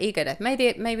I had ego death. Maybe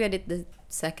I did the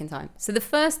second time. So the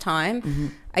first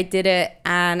time I did it,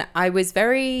 and I was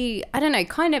very, I don't know,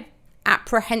 kind of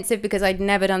apprehensive because I'd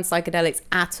never done psychedelics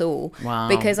at all. Wow.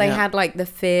 Because I had like the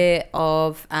fear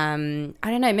of, I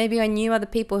don't know, maybe I knew other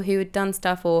people who had done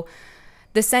stuff, or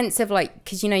the sense of like,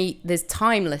 because there's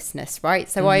timelessness, right?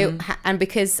 So and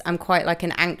because I'm quite like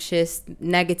an anxious,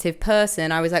 negative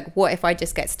person, I was like, what if I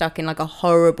just get stuck in like a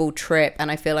horrible trip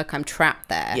and I feel like I'm trapped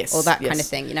there, or that kind of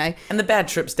thing, And the bad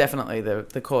trip's definitely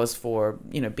the cause for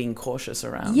being cautious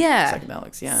around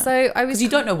psychedelics. Yeah. So I was, because you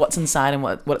don't know what's inside and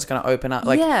what it's going to open up.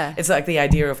 Like, it's like the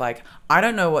idea of like, I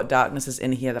don't know what darkness is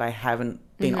in here that I haven't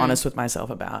been honest with myself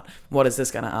about. What is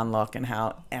this going to unlock, and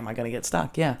how am I going to get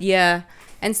stuck? Yeah.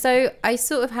 And so I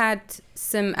sort of had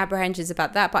some apprehensions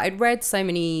about that, but I'd read so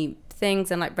many things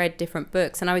and like read different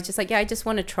books, and I was just like, I just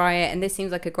want to try it, and this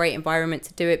seems like a great environment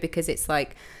to do it because it's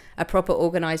like a proper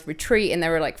organized retreat, and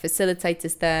there were like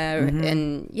facilitators there,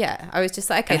 and I was just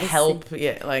like, okay, and help,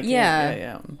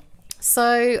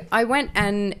 So I went,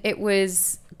 and it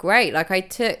was great. Like I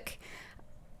took,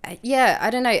 I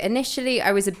don't know. Initially,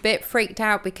 I was a bit freaked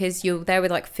out because you're there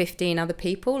with like 15 other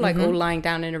people, like all lying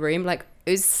down in a room. Like,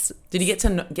 it was. Did you get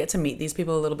to meet these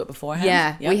people a little bit beforehand?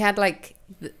 Yeah. We had like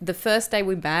the first day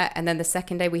we met, and then the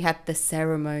second day we had the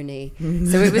ceremony.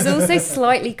 So it was also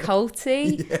slightly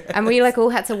culty, and we like all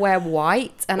had to wear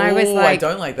white. And I was like, I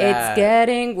don't like that. It's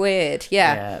getting weird.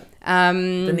 Yeah.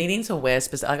 The needing to wear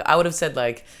specific. I would have said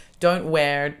like, don't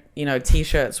wear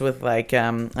t-shirts with like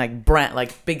brand,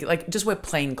 like big, like just wear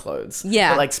plain clothes.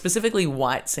 But like specifically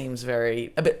white seems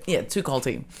a bit too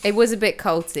culty. It was a bit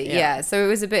culty. So it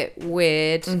was a bit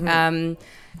weird. And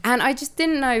I just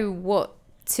didn't know what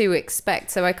to expect,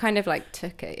 so I kind of like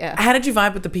took it. How did you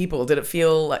vibe with the people? Did it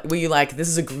feel like, were you like, this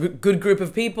is a good group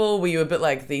of people? Were you a bit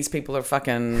like, these people are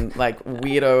fucking like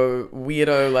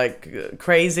weirdo like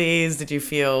crazies? Did you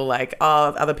feel like,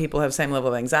 other people have same level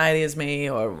of anxiety as me?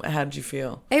 Or how did you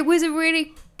feel? It was a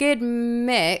really good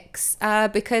mix,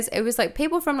 because it was like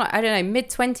people from like, I don't know,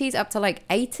 mid-20s up to like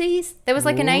 80s. There was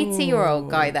like an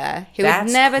 80-year-old guy there who had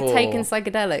never taken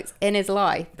psychedelics in his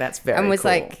life. That's very and was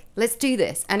cool. like, let's do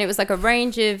this. And it was like a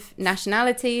range of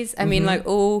nationalities. I mean, like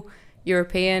all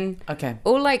European,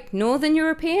 all like Northern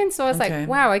European. So I was like,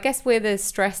 wow, I guess we're the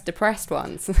stressed, depressed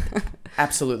ones.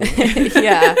 Absolutely.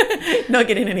 Yeah. Not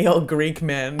getting any old Greek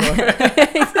men.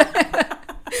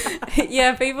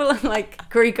 Yeah, people on like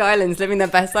Greek islands living their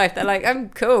best life. They're like, I'm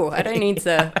cool. I don't need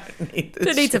to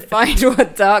to find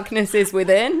what darkness is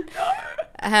within.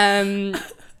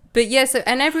 But yeah, so,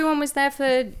 and everyone was there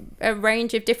for a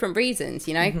range of different reasons,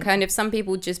 kind of some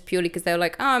people just purely because they were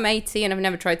like, I'm 80 and I've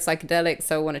never tried psychedelics,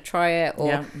 so I want to try it.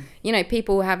 Or,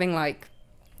 people having like,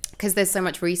 because there's so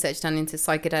much research done into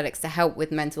psychedelics to help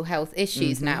with mental health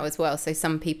issues now as well. So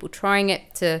some people trying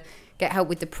it to get help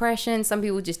with depression, some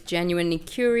people just genuinely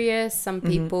curious, some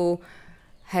people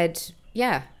had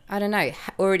I don't know,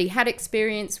 already had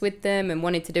experience with them and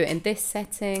wanted to do it in this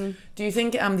setting. Do you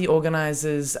think the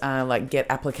organizers like get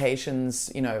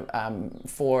applications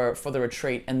for the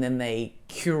retreat and then they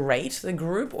curate the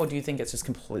group, or do you think it's just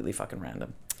completely fucking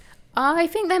random? I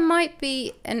think there might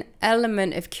be an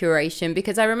element of curation,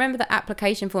 because I remember the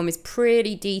application form is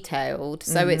pretty detailed,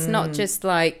 so it's not just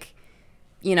like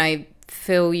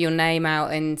fill your name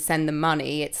out and send the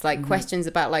money. It's like questions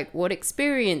about like, what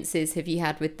experiences have you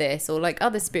had with this, or like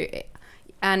other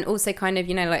and also kind of,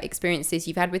 you know, like experiences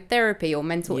you've had with therapy or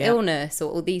mental illness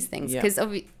or all these things.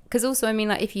 Because also, I mean,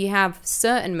 like if you have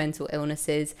certain mental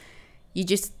illnesses, you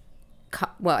just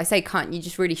I say can't, you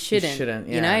just really shouldn't,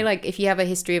 you know, like if you have a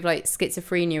history of like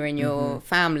schizophrenia in your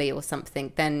family or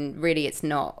something, then really it's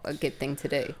not a good thing to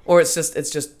do. Or it's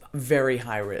just very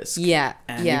high risk. And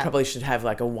you yeah. probably should have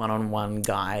like a one-on-one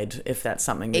guide if that's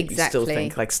something that you still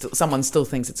think like someone still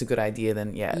thinks it's a good idea.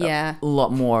 Then a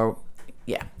lot more.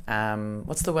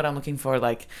 What's the word I'm looking for?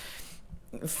 Like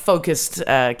focused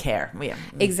care.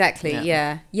 Exactly.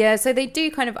 Yeah. So they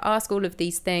do kind of ask all of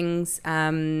these things.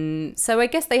 So I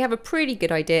guess they have a pretty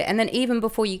good idea. And then even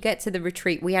before you get to the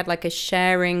retreat, we had like a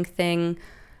sharing thing,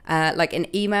 like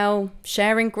an email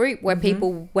sharing group where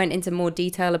people went into more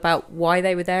detail about why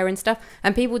they were there and stuff.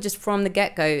 And people just from the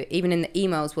get-go, even in the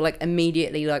emails, were like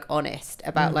immediately like honest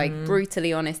about like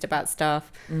brutally honest about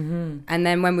stuff. And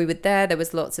then when we were there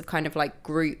was lots of kind of like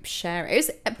group sharing.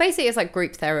 It was like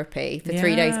group therapy for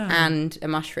 3 days and a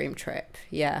mushroom trip.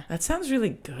 That sounds really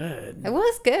good. It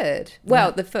was good.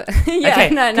 Well, the first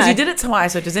because you did it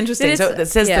twice, which is interesting. So it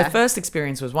says the first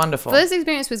experience was wonderful. First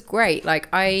experience was great. Like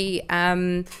we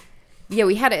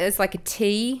had it as like a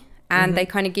tea, and they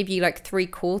kind of give you like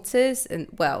 3/4, and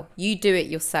well, you do it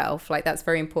yourself. Like that's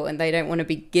very important. They don't want to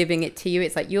be giving it to you.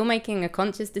 It's like you're making a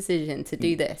conscious decision to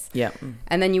do this.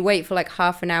 And then you wait for like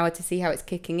half an hour to see how it's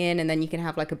kicking in, and then you can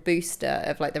have like a booster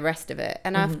of like the rest of it.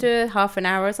 And after half an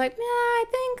hour, I was like, I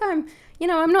think I'm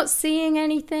not seeing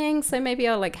anything, so maybe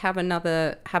I'll like have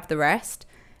the rest.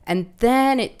 And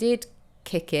then it did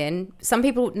kick in. Some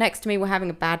people next to me were having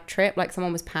a bad trip, like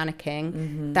someone was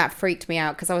panicking. That freaked me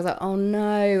out because I was like, oh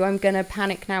no, I'm gonna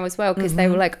panic now as well, because they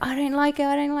were like, I don't like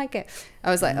it. I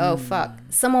was like, oh fuck.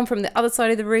 Someone from the other side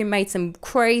of the room made some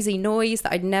crazy noise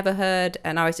that I'd never heard,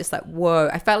 and I was just like, whoa.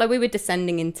 I felt like we were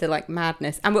descending into like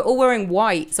madness, and we're all wearing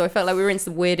white, so I felt like we were in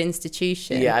some weird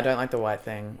institution. I don't like the white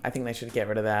thing. I think they should get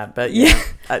rid of that, but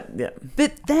but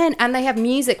then, and they have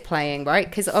music playing, right?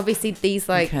 Because obviously these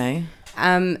like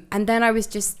and then I was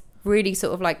just really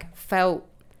sort of like felt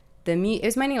it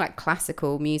was mainly like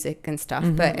classical music and stuff,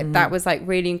 but that was like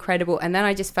really incredible. And then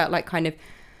I just felt like kind of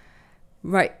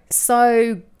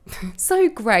so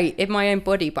great in my own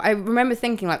body. But I remember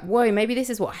thinking like, whoa, maybe this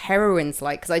is what heroin's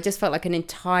like, because I just felt like an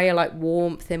entire like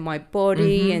warmth in my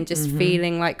body and just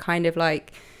feeling like kind of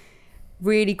like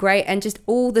really great. And just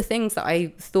all the things that I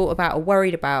thought about or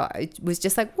worried about, it was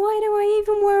just like, why do I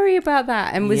even worry about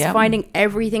that? And was finding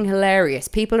everything hilarious.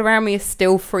 People around me are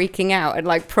still freaking out and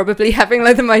like probably having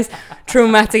like the most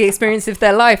traumatic experience of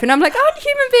their life, and I'm like, aren't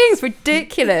human beings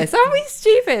ridiculous? Aren't we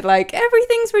stupid? Like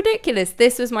everything's ridiculous.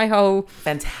 This was my whole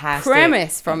fantastic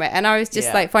premise from it, and I was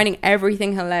just like finding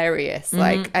everything hilarious.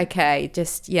 Like okay,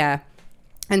 just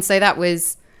and so that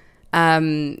was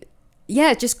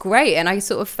just great. And I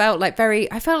sort of felt like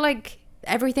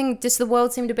everything, just the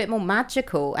world seemed a bit more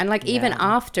magical. And like even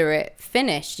after it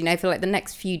finished, you know, for like the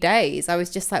next few days, I was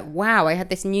just like, wow, I had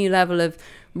this new level of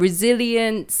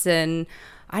resilience. And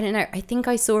I don't know, I think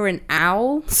I saw an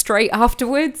owl straight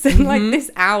afterwards, and like this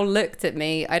owl looked at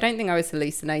me. I don't think I was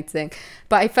hallucinating,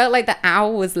 but I felt like the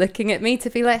owl was looking at me to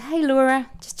be like, hey Laura,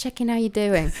 just checking how you're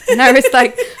doing. And I was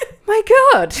like, my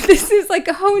God, this is like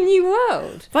a whole new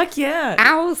world. Fuck yeah.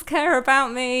 Owls care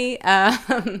about me.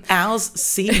 Owls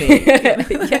see me.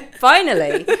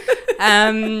 Finally.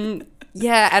 And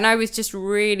I was just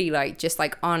really like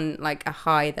on like a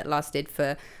high that lasted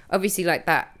for obviously like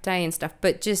that day and stuff,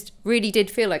 but just really did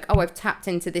feel like, oh, I've tapped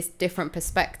into this different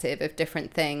perspective of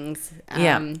different things.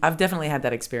 I've definitely had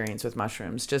that experience with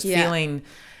mushrooms, just feeling,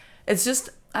 it's just,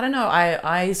 I don't know,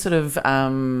 I sort of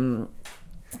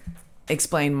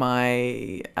explain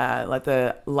my like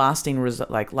the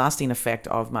lasting effect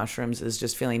of mushrooms is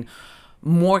just feeling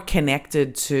more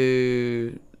connected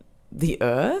to the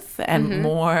earth and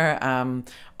more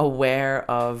aware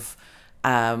of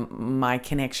my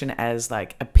connection as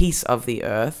like a piece of the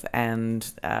earth, and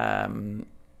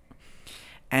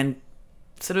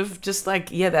sort of just like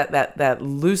that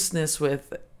looseness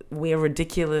with we're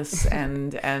ridiculous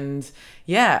and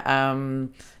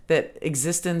that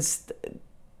existence,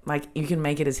 like you can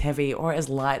make it as heavy or as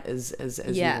light as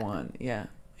you want.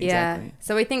 Exactly.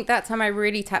 So I think that time I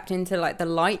really tapped into like the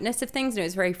lightness of things, and it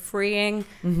was very freeing.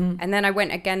 And then I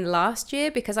went again last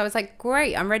year because I was like,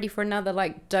 great, I'm ready for another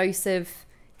like dose of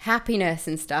happiness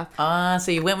and stuff. So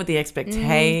you went with the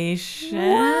expectation.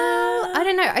 Well, I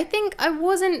don't know. I think I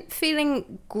wasn't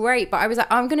feeling great, but I was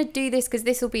like, I'm going to do this because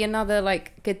this will be another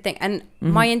like good thing. And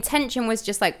my intention was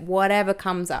just like whatever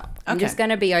comes up. I'm just going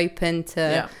to be open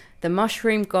to the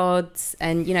mushroom gods.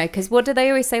 And, you know, because what do they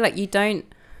always say? Like, you don't,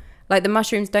 like the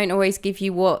mushrooms don't always give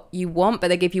you what you want, but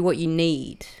they give you what you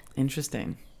need.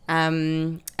 Interesting.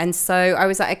 And so I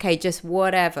was like, okay, just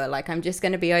whatever. Like, I'm just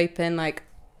going to be open. Like,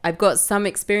 I've got some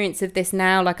experience of this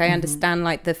now. Like, I understand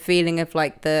like the feeling of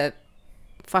like the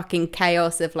fucking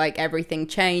chaos of like everything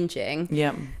changing.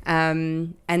 Yeah.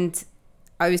 And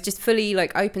I was just fully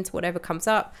like open to whatever comes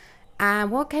up.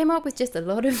 And what came up was just a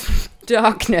lot of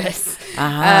darkness,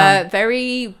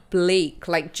 very bleak,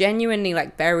 like genuinely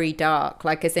like very dark,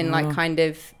 like as in like kind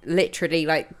of literally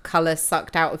like color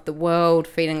sucked out of the world,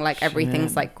 feeling like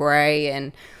everything's like gray.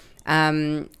 And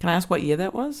can I ask what year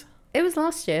that was? It was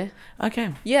last year.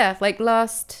 Okay. Yeah, like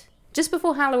just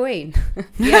before Halloween.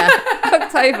 Yeah,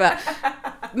 October.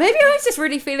 Maybe I was just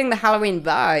really feeling the Halloween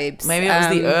vibes. Maybe it was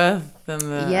the earth and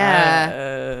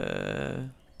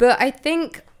the but I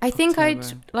think I'd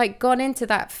like gone into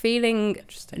that feeling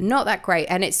not that great,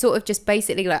 and it sort of just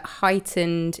basically like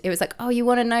heightened. It was like, oh, you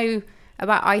want to know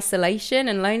about isolation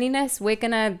and loneliness? We're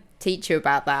gonna teach you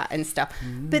about that and stuff.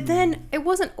 But then it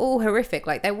wasn't all horrific.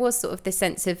 Like there was sort of this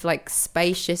sense of like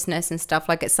spaciousness and stuff.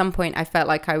 Like at some point I felt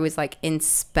like I was like in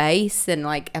space and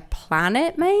like a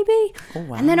planet maybe. Oh,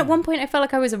 wow. And then at one point I felt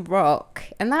like I was a rock,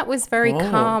 and that was very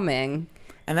calming.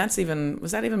 And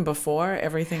was that even before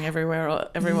Everything Everywhere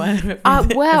Everyone?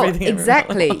 Well,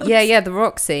 exactly. Yeah, the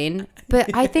rock scene. But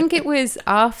I think it was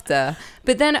after.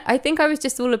 But then I think I was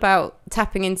just all about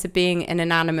tapping into being an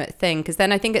inanimate thing. Because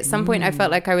then I think at some point I felt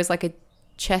like I was like a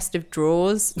chest of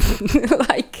drawers.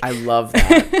 Like I love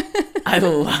that. I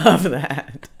love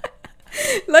that.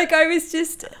 Like I was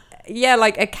just... Yeah,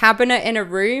 like a cabinet in a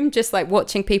room, just like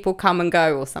watching people come and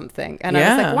go or something. And I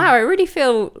was like, wow, I really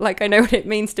feel like I know what it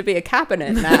means to be a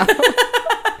cabinet now.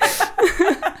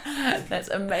 That's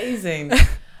amazing.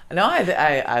 No,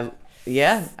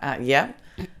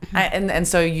 and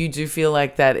so you do feel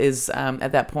like that is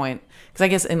at that point, because I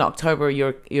guess in October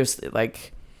you're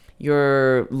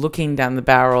looking down the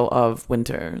barrel of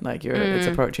winter, like it's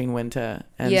approaching winter,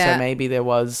 and so maybe there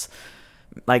was.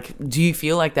 Like, do you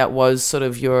feel like that was sort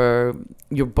of your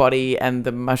body and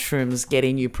the mushrooms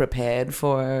getting you prepared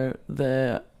for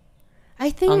the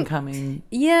oncoming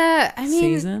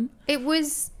season? It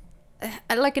was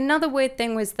like another weird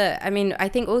thing was that, I mean, I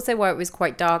think also why it was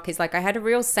quite dark is like I had a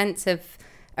real sense of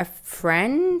a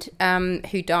friend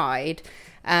who died.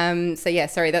 So yeah,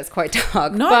 sorry, that's quite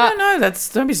dark. No,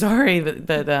 don't be sorry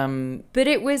that But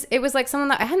it was like someone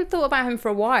that I hadn't thought about him for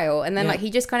a while, and then like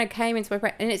he just kind of came into my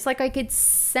brain, and it's like I could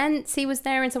sense he was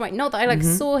there in some way. Not that I like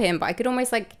saw him, but I could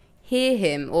almost like hear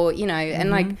him, or you know, and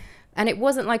like, and it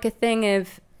wasn't like a thing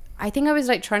of. I think I was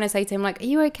like trying to say to him like, "Are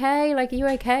you okay? Like, are you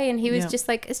okay?" And he was just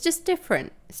like, "It's just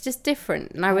different. It's just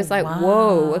different." And I was like, wow.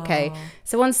 "Whoa, okay."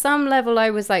 So on some level,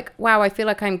 I was like, "Wow, I feel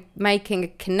like I'm making a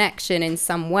connection in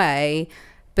some way."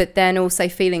 But then also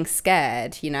feeling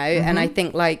scared, you know, and I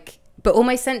think like, but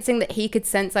almost sensing that he could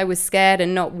sense I was scared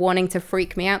and not wanting to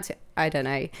freak me out. I don't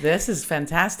know. This is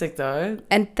fantastic though.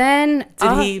 And then...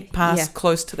 Did he pass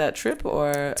close to that trip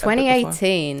or...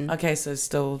 2018. Okay, so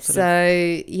still sort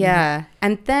of... yeah.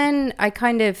 And then I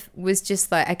kind of was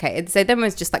just like, okay. So then I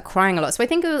was just like crying a lot. So I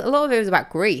think a lot of it was about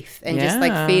grief and just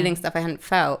like feeling stuff I hadn't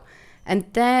felt. And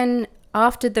then...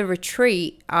 after the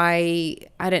retreat, I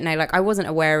don't know, like I wasn't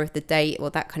aware of the date or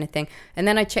that kind of thing. And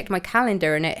then I checked my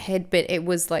calendar and it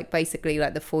was like basically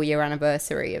like the 4-year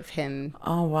anniversary of him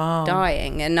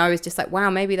dying. And I was just like, wow,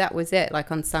 maybe that was it.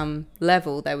 Like on some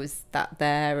level there was that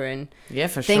there and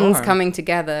for things coming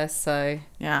together. So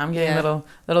yeah, I'm getting little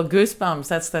goosebumps.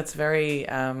 That's very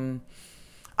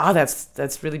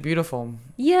that's really beautiful.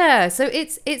 Yeah. So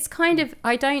it's kind of,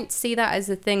 I don't see that as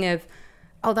a thing of,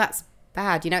 oh, that's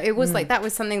bad, you know. It was like that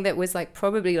was something that was like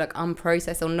probably like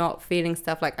unprocessed or not feeling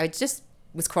stuff. Like I just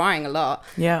was crying a lot,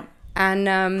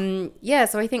 and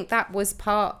so I think that was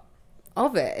part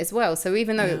of it as well. So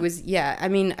even though it was I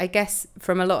mean, I guess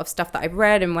from a lot of stuff that I've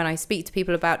read and when I speak to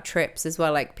people about trips as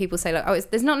well, like people say like, oh,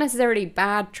 there's not necessarily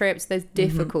bad trips, there's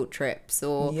difficult trips,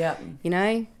 or you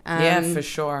know. For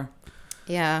sure.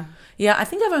 Yeah, I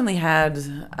think I've only had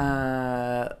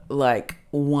like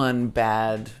one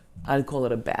bad, I'd call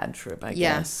it a bad trip, I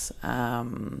guess.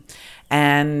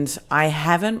 And I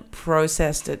haven't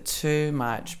processed it too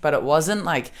much, but it wasn't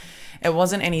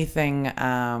anything,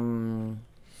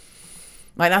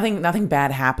 like nothing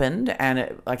bad happened, and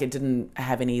it didn't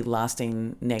have any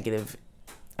lasting negative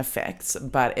effects,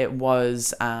 but it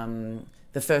was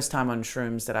the first time on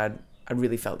shrooms that I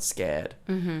really felt scared.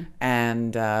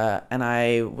 And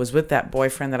I was with that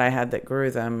boyfriend that I had that grew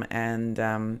them, and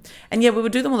we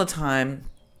would do them all the time.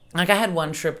 Like I had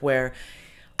one trip where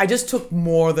I just took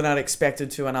more than I'd expected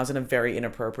to, and I was in a very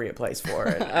inappropriate place for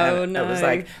it. Oh, no. It was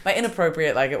like, by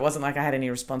inappropriate, like, it wasn't like I had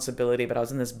any responsibility, but I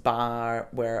was in this bar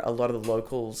where a lot of the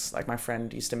locals, like my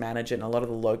friend used to manage it, and a lot of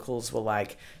the locals were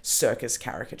like circus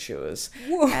caricatures.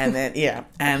 Whoa. And then there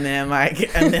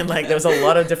was a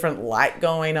lot of different light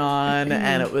going on,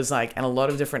 and it was like, and a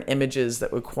lot of different images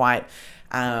that were quite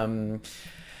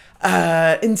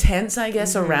intense, I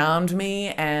guess, around me,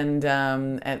 and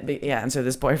so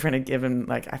this boyfriend had given,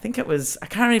 like, I think it was, I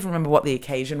can't even remember what the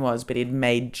occasion was, but he'd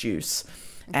made juice,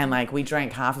 and like we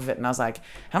drank half of it, and I was like,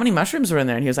 how many mushrooms were in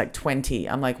there? And he was like, 20.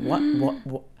 I'm like, what?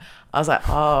 I was like,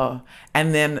 oh.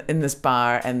 And then in this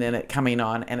bar, and then it coming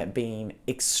on and it being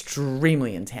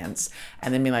extremely intense,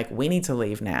 and then being like, we need to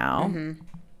leave now.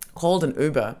 Called an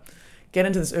Uber. Get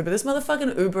into this Uber. This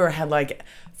motherfucking Uber had like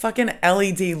fucking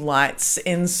LED lights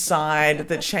inside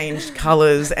that changed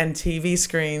colors and TV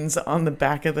screens on the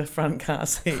back of the front car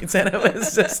seats. And it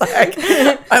was just like,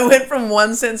 I went from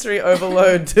one sensory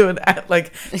overload to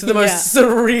the most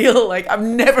surreal, like, I've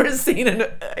never seen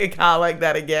a car like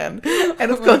that again.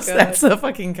 And of course, that's the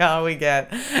fucking car we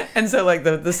get. And so like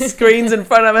the screens in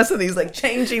front of us and these like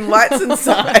changing lights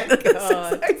inside. It's just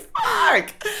like,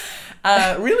 fuck.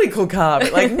 Really cool car,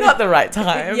 but like not the right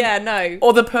time. Yeah, no.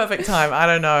 Or the perfect time. I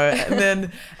don't know.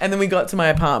 And then we got to my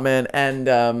apartment, and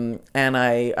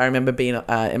I remember being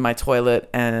in my toilet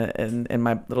and in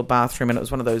my little bathroom, and it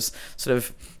was one of those sort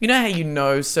of, you know how you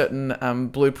know certain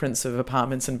blueprints of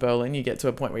apartments in Berlin. You get to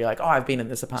a point where you're like, oh, I've been in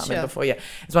this apartment before. Yeah,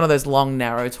 it's one of those long,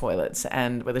 narrow toilets,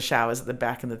 and where the shower's at the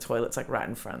back and the toilet's like right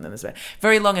in front. And then there's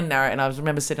very long and narrow. And I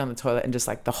remember sitting on the toilet and just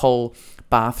like the whole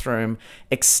bathroom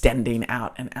extending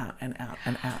out and out and out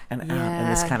and out and out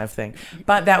and this kind of thing.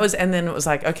 But that was, and then it was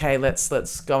like, okay, let's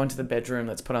go into the bedroom,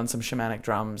 let's put on some shamanic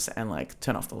drums and like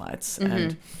turn off the lights.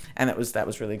 And that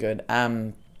was really good.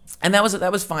 And that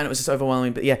was fine. It was just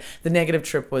overwhelming. But yeah, the negative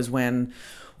trip was when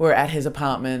we're at his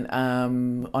apartment,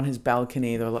 on his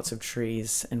balcony. There were lots of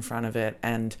trees in front of it,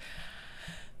 and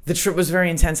the trip was very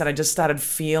intense, and I just started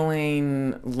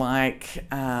feeling like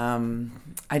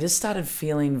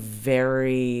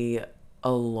very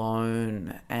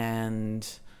alone and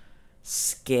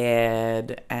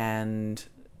scared, and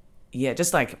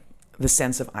just like the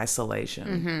sense of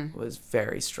isolation was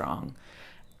very strong.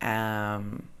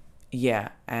 And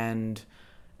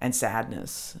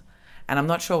sadness, and I'm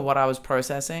not sure what I was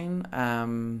processing,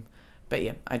 but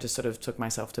yeah, I just sort of took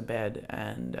myself to bed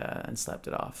and slept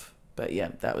it off. But yeah,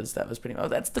 that was pretty much,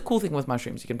 that's the cool thing with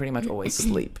mushrooms, you can pretty much always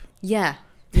sleep. Yeah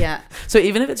So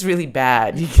even if it's really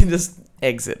bad, you can just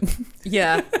exit.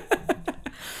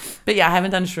 But yeah, I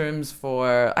haven't done shrooms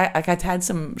for, I had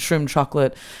some shroom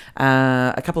chocolate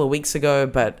a couple of weeks ago,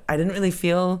 but I didn't really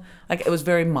feel like, it was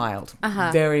very mild.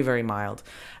 Very, very mild.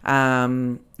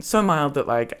 So mild that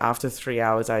like after 3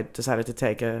 hours, I decided to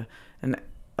take a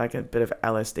bit of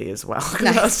LSD as well.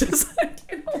 Nice. I was just like,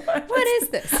 you know what is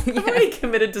this? I'm already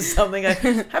committed to something. I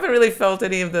haven't really felt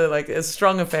any of the like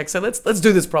strong effects, so let's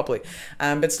do this properly.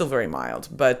 But still very mild.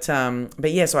 But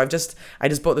yeah, so I just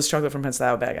bought this chocolate from Penn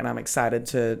Bag, and I'm excited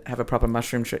to have a proper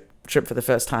mushroom trip for the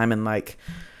first time in like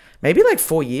maybe like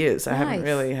 4 years. I haven't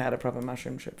really had a proper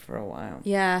mushroom trip for a while.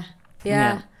 Yeah.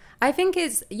 I think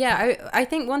I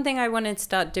think one thing I wanted to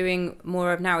start doing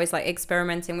more of now is like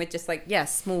experimenting with just like,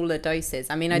 smaller doses.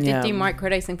 I mean, I did do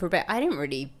microdosing for a bit. I didn't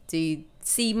really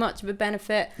see much of a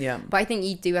benefit. Yeah. But I think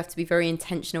you do have to be very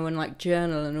intentional and like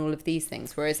journal and all of these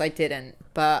things, whereas I didn't.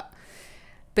 But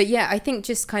yeah, I think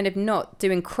just kind of not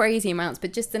doing crazy amounts,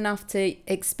 but just enough to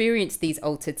experience these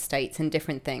altered states and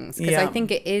different things. Because I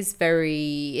think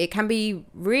it can be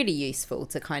really useful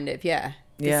to kind of,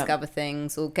 discover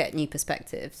things or get new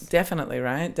perspectives. Definitely,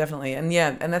 right? Definitely. And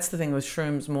and that's the thing with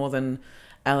shrooms more than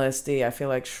LSD. I feel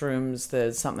like shrooms,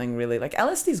 there's something really, like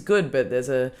LSD's good, but there's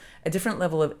a different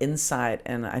level of insight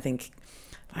and I think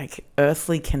like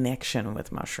earthly connection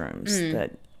with mushrooms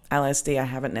that LSD I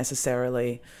haven't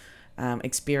necessarily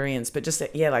experienced, but just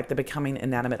like the becoming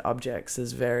inanimate objects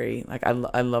is very, like I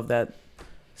love that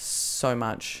so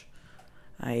much.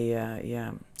 Do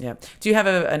you have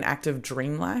an active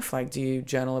dream life? Like, do you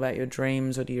journal about your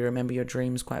dreams, or do you remember your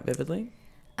dreams quite vividly?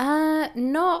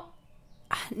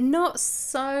 Not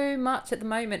so much at the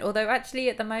moment. Although actually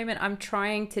at the moment I'm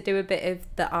trying to do a bit of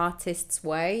The Artist's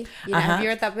Way. You know, have you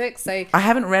read that book? So I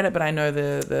haven't read it, but I know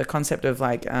the concept of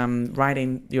like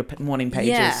writing your morning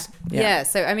pages. Yeah.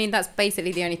 So I mean, that's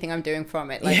basically the only thing I'm doing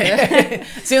from it. Like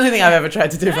it's the only thing I've ever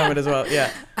tried to do from it as well. Yeah.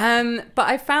 But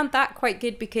I found that quite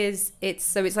good because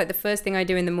it's like the first thing I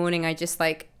do in the morning. I just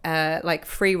like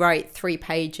free write 3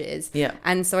 pages. Yeah.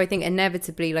 And so I think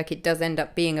inevitably like it does end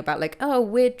up being about like, oh,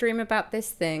 weird dream about this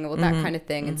thing or that kind of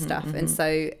thing and stuff. And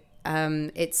so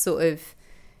it's sort of,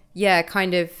 yeah,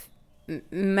 kind of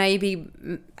maybe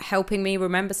helping me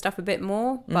remember stuff a bit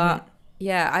more. But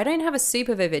yeah, I don't have a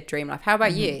super vivid dream life. How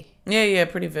about you? Yeah,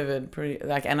 pretty vivid,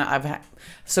 and I've had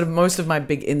sort of most of my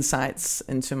big insights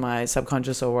into my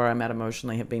subconscious or where I'm at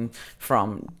emotionally have been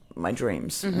from my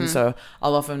dreams. And so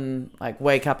I'll often like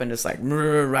wake up and just like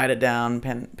write it down,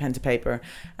 pen to paper.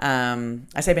 I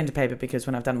say pen to paper because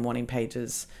when I've done morning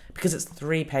pages, because it's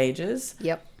 3 pages,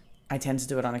 I tend to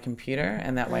do it on a computer,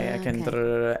 and that way I can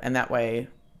and that way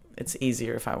it's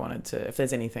easier if I wanted to, if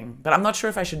there's anything. But I'm not sure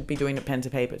if I should be doing it pen to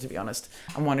paper, to be honest.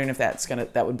 I'm wondering if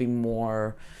that would be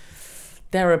more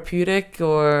therapeutic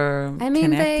or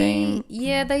connecting.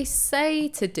 They say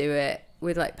to do it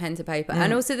with like pen to paper.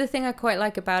 And also the thing I quite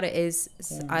like about it is,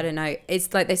 I don't know,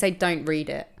 it's like they say don't read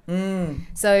it.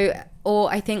 So,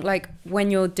 or I think like when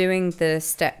you're doing the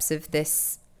steps of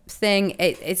this thing,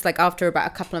 it's like after about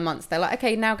a couple of months, they're like,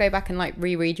 okay, now go back and like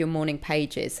reread your morning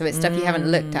pages. So it's stuff you haven't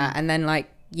looked at, and then like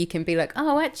you can be like,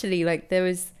 oh, actually, like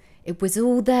it was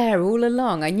all there all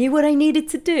along. I knew what I needed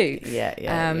to do.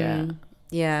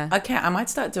 Yeah. Okay, I might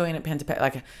start doing it pen to paper.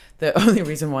 Like the only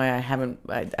reason why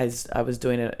I was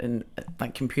doing it in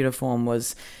like computer form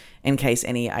was in case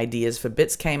any ideas for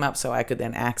bits came up, so I could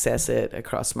then access it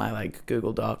across my like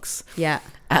Google Docs. Yeah.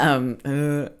 And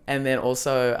then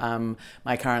also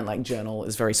my current like journal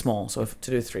is very small, so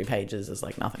to do 3 pages is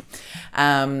like nothing.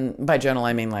 By journal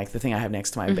I mean like the thing I have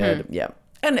next to my bed. Yeah.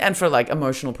 And for like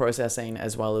emotional processing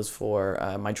as well as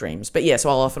for my dreams. But yeah, so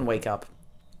I'll often wake up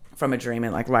from a dream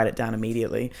and like write it down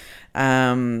immediately.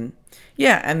 And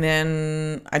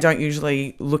then I don't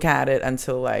usually look at it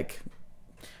until like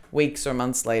weeks or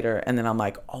months later, and then I'm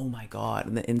like, oh my god,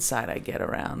 and the insight I get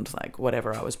around like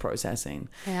whatever I was processing.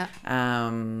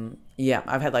 I've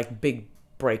had like big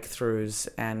breakthroughs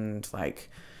and like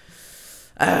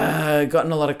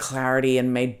gotten a lot of clarity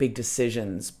and made big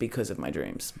decisions because of my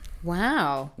dreams.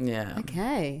 Wow. Yeah.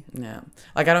 Okay. Yeah.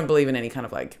 Like I don't believe in any kind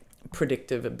of like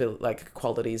predictive ability, like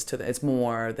qualities to it's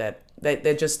more that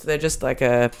they're just like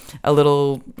a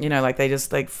little, you know, like they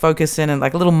just like focus in and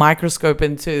like a little microscope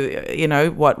into, you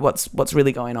know, what's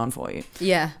really going on for you.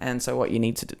 Yeah. And so what you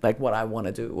need to do, like what I want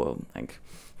to do, well, like,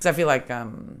 because I feel like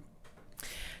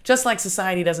just like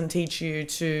society doesn't teach you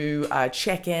to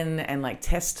check in and like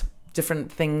test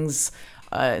different things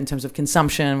in terms of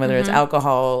consumption, whether it's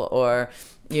alcohol or,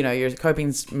 you know, your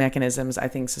coping mechanisms, I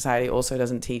think society also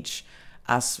doesn't teach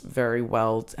us very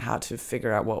well how to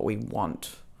figure out what we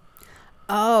want.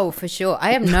 Oh, for sure.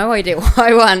 I have no idea what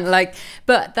I want. Like,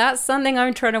 but that's something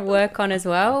I'm trying to work on as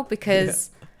well, because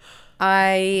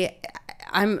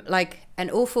I'm like I'm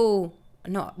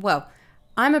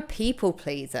a people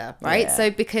pleaser, right? Yeah.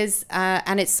 So because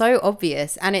and it's so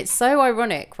obvious and it's so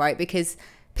ironic, right? Because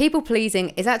people pleasing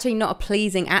is actually not a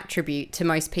pleasing attribute to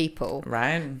most people.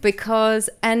 Right. Because,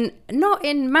 and not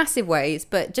in massive ways,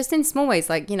 but just in small ways,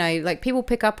 like, you know, like people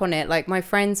pick up on it. Like my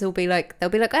friends will be like, they'll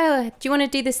be like, oh, do you want to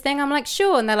do this thing? I'm like,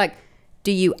 sure. And they're like,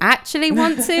 do you actually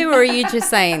want to, or are you just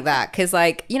saying that? Because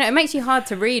like, you know, it makes you hard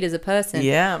to read as a person.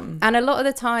 Yeah. And a lot of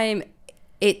the time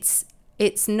it's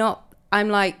not, I'm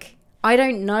like, I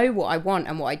don't know what I want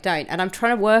and what I don't. And I'm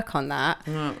trying to work on that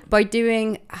by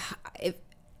doing,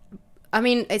 I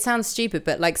mean, it sounds stupid,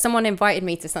 but like someone invited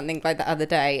me to something like the other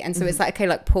day. And so it's like, okay,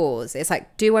 like pause. It's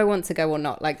like, do I want to go or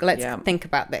not? Like, let's think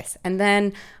about this. And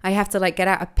then I have to like get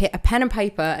out a pen and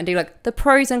paper and do like the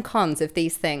pros and cons of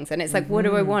these things. And it's like, what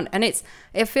do I want? And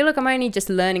I feel like I'm only just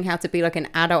learning how to be like an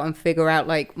adult and figure out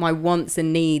like my wants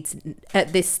and needs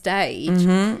at this stage.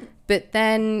 But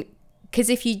then, because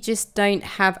if you just don't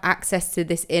have access to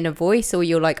this inner voice or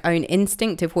your like own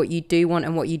instinct of what you do want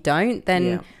and what you don't,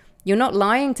 then you're not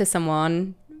lying to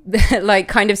someone, like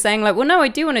kind of saying like, well, no, I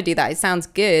do want to do that. It sounds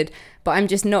good, but I'm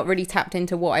just not really tapped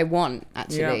into what I want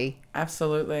actually. Yeah,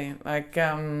 absolutely. Like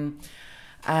there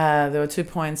were 2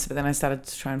 points, but then I started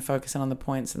to try and focus in on the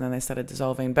points and then they started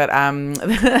dissolving. But and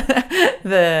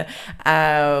that's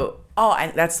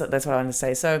what I wanted to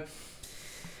say. So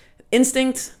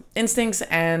instincts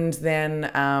and then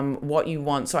what you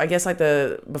want. So I guess like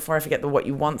before I forget the what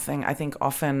you want thing, I think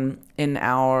often in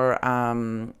our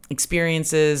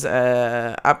experiences,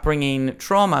 upbringing,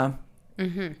 trauma,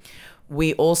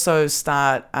 we also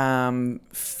start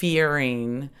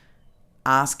fearing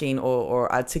asking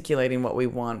or articulating what we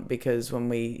want, because when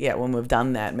we've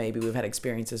done that, maybe we've had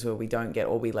experiences where we don't get,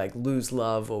 or we like lose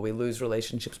love or we lose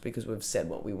relationships because we've said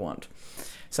what we want.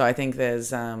 So I think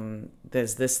there's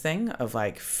this thing of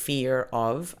like fear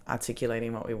of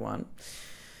articulating what we want.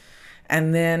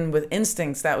 And then with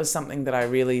instincts, that was something that I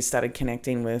really started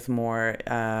connecting with more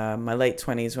my late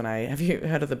 20s when have you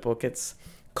heard of the book? It's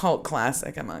cult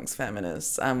classic amongst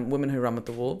feminists, Women Who Run with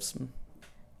the Wolves.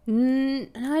 I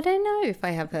don't know if I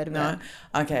have heard of it.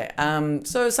 Okay.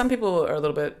 So some people are a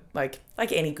little bit like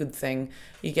any good thing,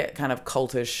 you get kind of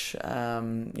cultish,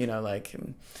 like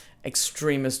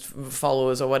extremist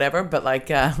followers or whatever. But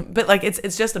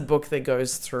it's just a book that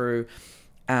goes through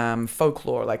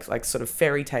folklore, like sort of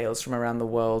fairy tales from around the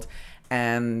world,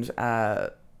 and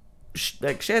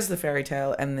shares the fairy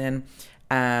tale and then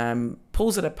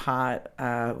pulls it apart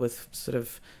with sort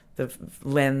of the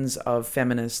lens of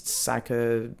feminist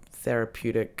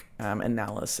psychotherapeutic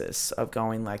analysis of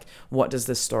going like, what does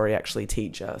this story actually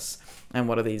teach us, and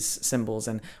what are these symbols,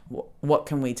 and what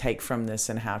can we take from this,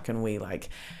 and how can we like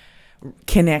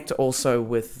connect also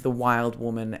with the wild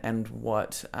woman and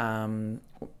what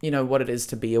what it is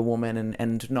to be a woman,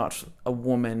 and not a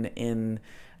woman in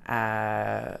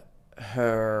her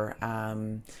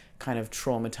kind of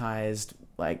traumatized,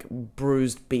 like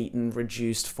bruised, beaten,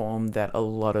 reduced form that a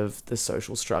lot of the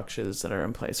social structures that are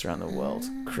in place around the world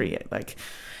create.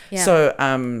 So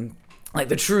like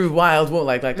the true wild woman,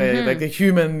 like the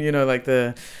human, like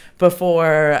the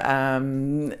before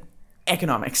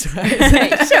economics,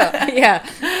 right? Sure, yeah.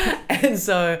 And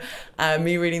so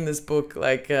me reading this book,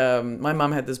 my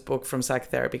mum had this book from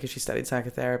psychotherapy because she studied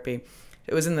psychotherapy.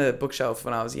 It was in the bookshelf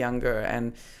when I was younger,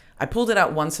 and I pulled it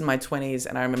out once in my 20s,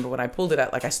 and I remember when I pulled it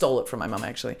out, I stole it from my mum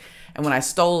actually. And when I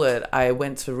stole it, I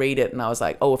went to read it, and I was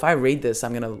like, oh, if I read this,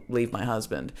 I'm going to leave my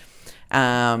husband.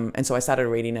 And so I started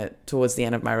reading it towards the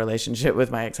end of my relationship with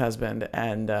my ex-husband,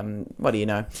 and what do you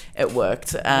know, it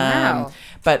worked. Wow.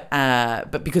 But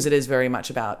because it is very much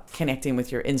about connecting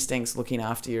with your instincts, looking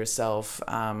after yourself,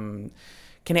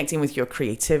 connecting with your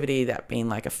creativity, that being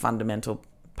like a fundamental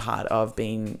part of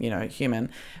being, human.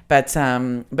 But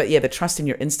yeah, the trust in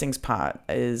your instincts part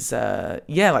is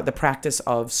like the practice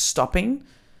of stopping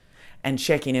and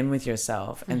checking in with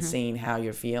yourself and seeing how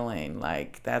you're feeling.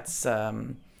 Like that's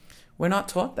we're not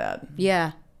taught that.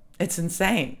 Yeah. It's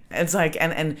insane. It's like,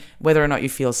 and whether or not you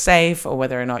feel safe or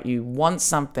whether or not you want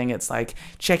something, it's like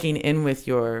checking in with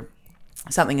your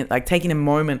something, like taking a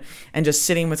moment and just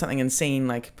sitting with something and seeing,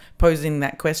 like posing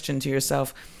that question to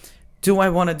yourself, do I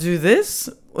want to do this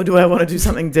or do I want to do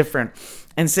something different?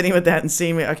 And sitting with that and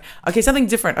seeing me, okay, something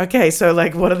different. Okay, so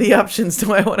like, what are the options?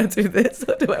 Do I want to do this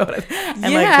or do I want to?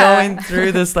 And like going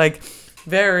through this like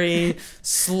very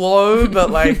slow, but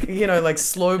like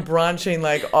slow branching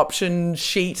like option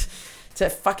sheet to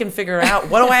fucking figure out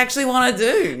what do I actually want to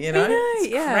do.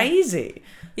 It's crazy.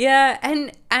 Yeah,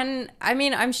 and I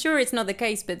mean, I'm sure it's not the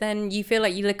case, but then you feel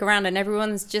like you look around and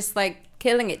everyone's just like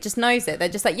killing it, just knows it. They're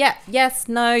just like, yeah, yes,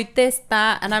 no, this,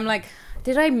 that, and I'm like,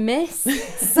 did I miss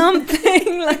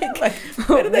something? like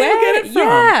where did they get it from?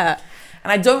 Yeah.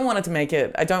 And I don't want to make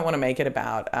it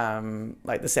about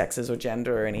like the sexes or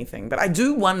gender or anything, but I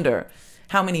do wonder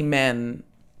how many men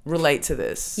relate to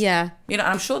this. Yeah.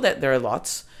 I'm sure that there are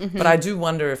lots, but I do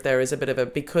wonder if there is a bit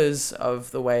of because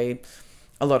of the way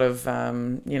a lot of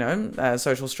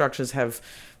social structures have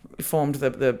formed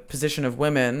the position of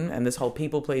women and this whole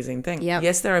people pleasing thing. Yep.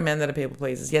 Yes, there are men that are people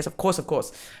pleasers. Yes, of course.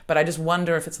 But I just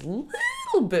wonder if it's a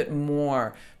little bit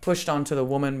more pushed onto the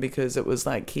woman because it was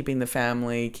like keeping the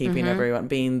family, keeping everyone,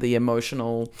 being the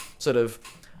emotional sort of,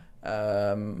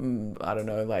 I don't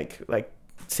know, like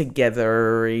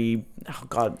together-y, oh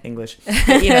God, English,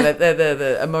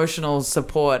 the emotional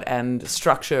support and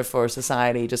structure for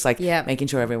society, just like making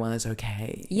sure everyone is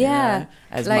okay.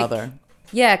 As mother.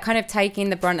 Yeah, kind of taking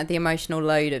the brunt of the emotional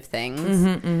load of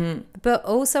things. But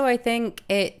also I think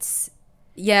it's,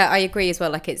 I agree as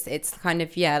well. Like it's kind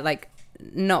of, like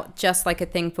not just like a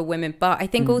thing for women, but I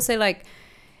think also like,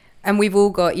 and we've all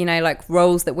got, like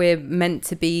roles that we're meant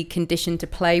to be conditioned to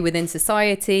play within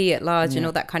society at large and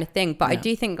all that kind of thing. But I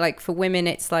do think like for women,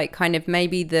 it's like kind of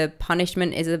maybe the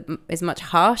punishment is much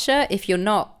harsher if you're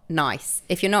not nice,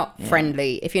 if you're not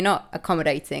friendly, if you're not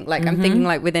accommodating. Like I'm thinking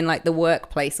like within like the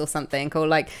workplace or something, or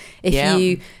like if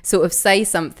you sort of say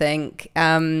something,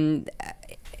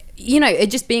 it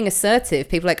just being assertive,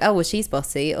 people are like, oh, well, she's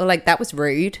bossy, or like that was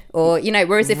rude, or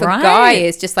whereas if a guy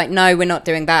is just like, no, we're not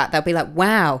doing that, they'll be like,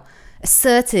 wow,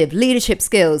 assertive leadership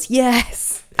skills,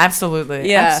 yes,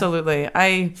 absolutely.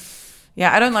 I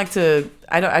don't like to,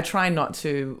 I try not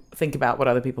to think about what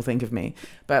other people think of me,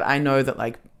 but I know that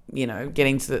like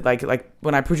getting to the, like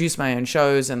when I produce my own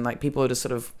shows and like people are just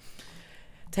sort of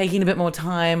taking a bit more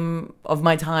time of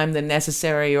my time than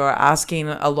necessary or asking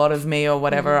a lot of me or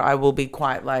whatever, I will be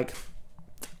quite like,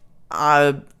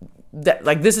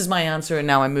 this is my answer and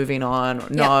now I'm moving on.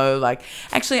 No, like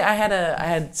actually I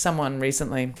had someone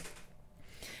recently,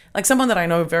 like someone that I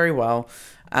know very well,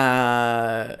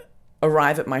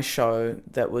 arrive at my show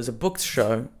that was a booked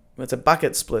show. It's a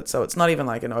bucket split, so it's not even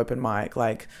like an open mic.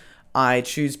 Like I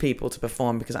choose people to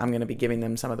perform because I'm going to be giving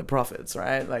them some of the profits,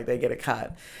 right? Like they get a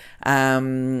cut.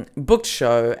 Booked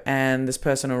show, and this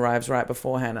person arrives right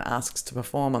beforehand and asks to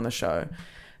perform on the show.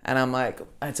 And I'm like,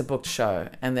 it's a booked show.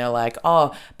 And they're like,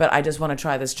 oh, but I just want to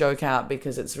try this joke out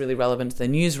because it's really relevant to the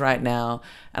news right now.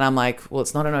 And I'm like, well,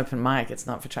 it's not an open mic. It's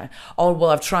not for trying. Oh, well,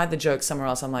 I've tried the joke somewhere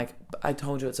else. I'm like, I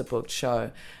told you it's a booked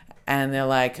show. And they're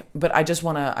like, but I just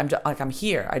want to, I'm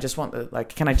here. I just want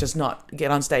can I just not get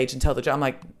on stage and tell the joke? I'm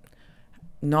like,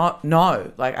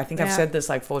 no. Like, I think I've said this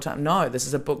like 4 times. No, this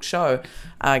is a booked show.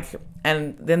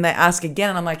 And then they ask again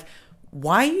and I'm like,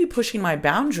 why are you pushing my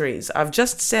boundaries? I've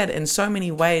just said in so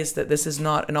many ways that this is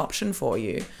not an option for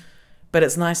you, but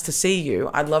it's nice to see you.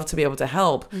 I'd love to be able to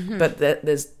help, but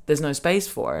there's no space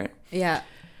for it. Yeah.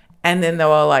 And then they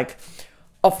were like,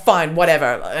 oh, fine, whatever.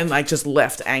 And like just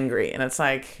left angry. And it's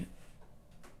like,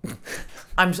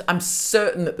 I'm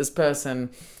certain that this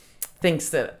person thinks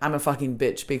that I'm a fucking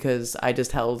bitch because I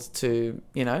just held to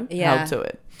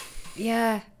it.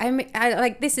 Yeah, I mean,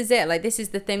 this is it. Like, this is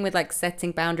the thing with like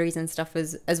setting boundaries and stuff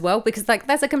as well, because like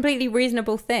that's a completely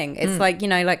reasonable thing. It's like,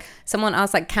 like someone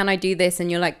asks like, can I do this? And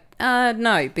you're like,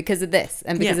 no, because of this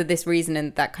and because of this reason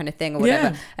and that kind of thing or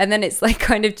whatever. And then it's like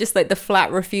kind of just like the flat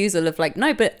refusal of like,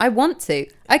 no, but I want to.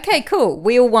 Okay, cool.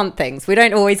 We all want things. We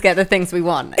don't always get the things we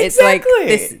want. It's like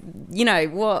this,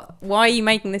 why are you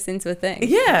making this into a thing?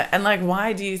 Yeah. And like,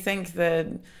 why do you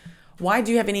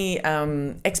you have any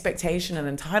expectation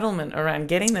and entitlement around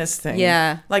getting this thing?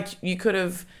 Yeah. Like you could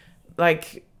have,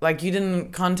 like you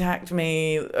didn't contact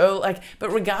me, or but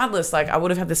regardless, like I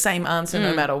would have had the same answer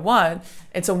no matter what.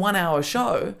 It's a 1-hour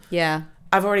show. Yeah.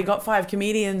 I've already got 5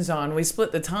 comedians on. We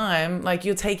split the time. Like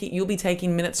you'll be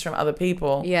taking minutes from other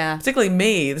people. Yeah. Particularly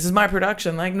me. This is my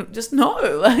production. Like just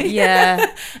no. Like yeah.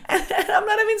 And I'm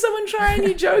not having someone try a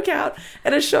new joke out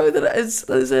at a show that is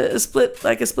a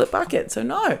split bucket. So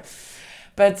no.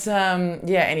 But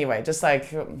anyway, just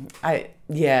like I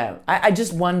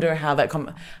just wonder how that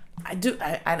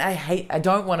I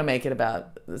don't want to make it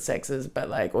about the sexes, but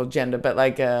like, or gender, but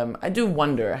like I do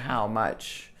wonder how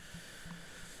much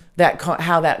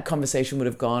how that conversation would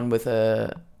have gone with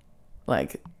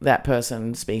that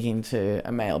person speaking to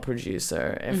a male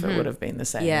producer if it would have been the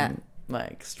same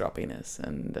like stroppiness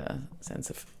and sense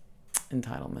of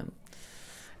entitlement.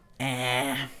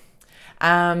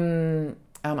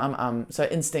 So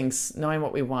instincts, knowing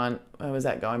what we want, where was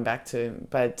that going back to?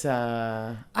 But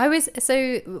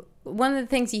one of the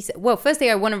things you said, well,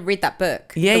 firstly, I want to read that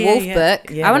book, the wolf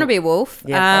book. I want to be a wolf.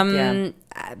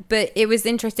 But it was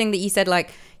interesting that you said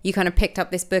like you kind of picked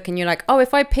up this book and you're like, oh,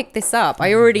 if I pick this up,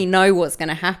 I already know what's going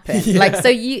to happen. Like, so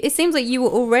it seems like you were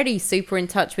already super in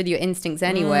touch with your instincts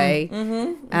anyway.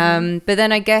 But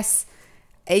then I guess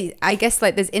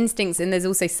like there's instincts and there's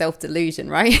also self-delusion,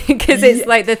 right? Because it's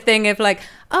like the thing of like,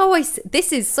 oh,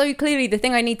 this is so clearly the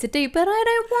thing I need to do, but I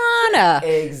don't wanna.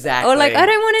 Exactly. Or like, I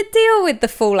don't want to deal with the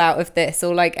fallout of this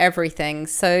or like everything.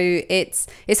 So it's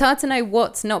hard to know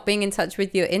what's not being in touch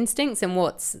with your instincts and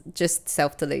what's just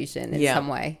self-delusion in some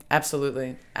way.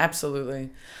 Absolutely.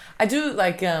 I do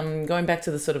like going back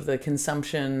to the sort of the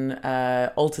consumption,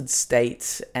 altered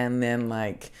state, and then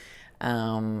like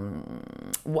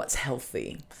what's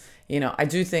healthy. I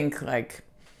do think like,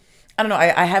 I don't know,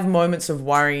 I have moments of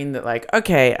worrying that like,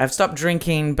 okay, I've stopped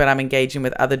drinking, but I'm engaging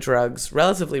with other drugs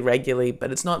relatively regularly,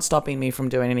 but it's not stopping me from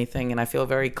doing anything, and I feel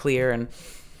very clear, and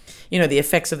the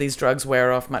effects of these drugs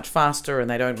wear off much faster and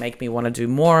they don't make me want to do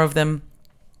more of them.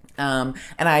 And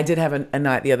I did have a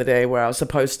night the other day where I was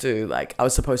supposed to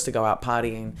go out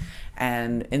partying,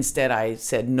 and instead I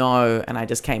said no, and I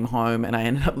just came home and I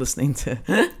ended up listening to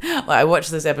I watched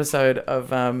this episode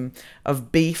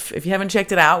of Beef. If you haven't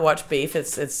checked it out, watch Beef.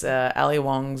 It's Ali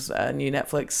Wong's new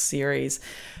Netflix series.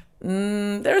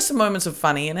 There are some moments of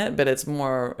funny in it, but it's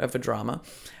more of a drama,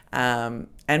 and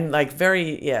like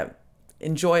very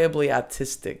enjoyably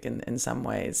artistic in some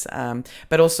ways,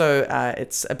 but also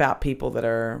it's about people that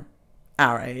are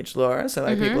our age, Laura, so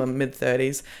like people in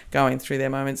mid-30s going through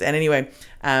their moments. And anyway,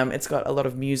 it's got a lot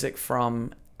of music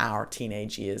from our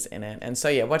teenage years in it. And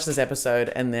so watch this episode,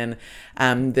 and then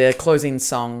the closing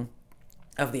song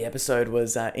of the episode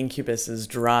was Incubus's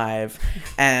Drive,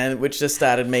 and which just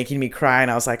started making me cry,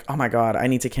 and I was like, oh my god, I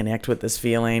need to connect with this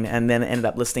feeling, and then ended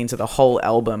up listening to the whole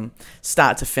album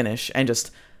start to finish and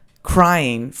just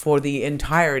crying for the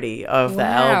entirety of the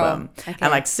album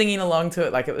and like singing along to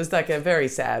it. Like it was like a very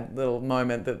sad little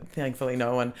moment that thankfully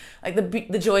no one, like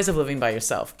the joys of living by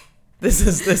yourself. This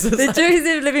is the like,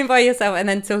 joys of living by yourself and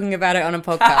then talking about it on a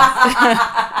podcast.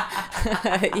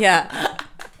 Yeah.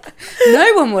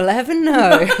 No one will ever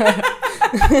know.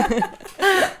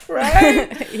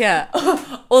 Right? Yeah.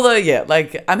 Although, yeah,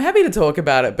 like, I'm happy to talk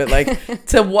about it, but, like,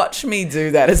 to watch me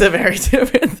do that is a very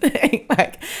different thing.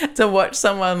 Like, to watch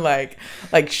someone, like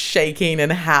shaking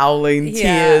and howling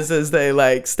tears as they,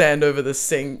 like, stand over the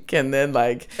sink and then,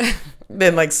 like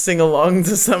sing along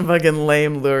to some fucking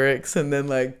lame lyrics and then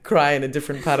like cry in a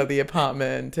different part of the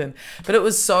apartment. But it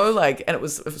was so like, and it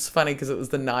was funny because it was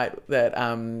the night that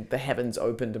the heavens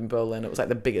opened in Berlin. It was like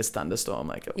the biggest thunderstorm,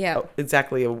 like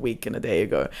exactly a week and a day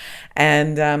ago.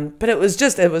 And but it was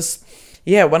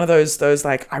one of those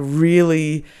like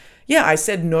I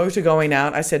said no to going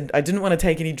out. I said I didn't want to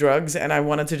take any drugs and I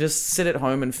wanted to just sit at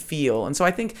home and feel. And so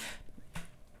I think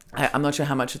I'm not sure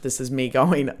how much of this is me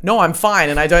going, no, I'm fine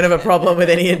and I don't have a problem with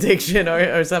any addiction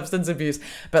or substance abuse.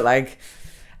 But like,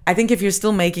 I think if you're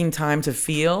still making time to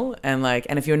feel and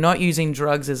if you're not using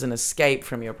drugs as an escape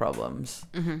from your problems,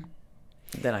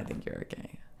 then I think you're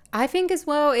okay. I think as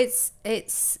well, I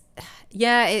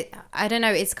don't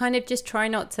know. It's kind of just try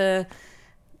not to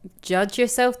judge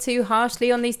yourself too harshly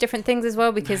on these different things as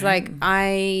well, because like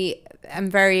I am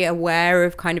very aware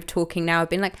of kind of talking now. I've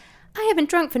been like, I haven't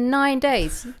drunk for 9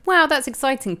 days. Wow, that's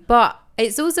exciting. But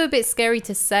it's also a bit scary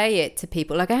to say it to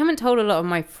people. Like I haven't told a lot of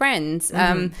my friends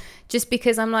just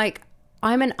because I'm like,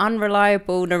 I'm an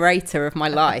unreliable narrator of my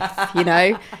life, you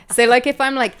know? So like if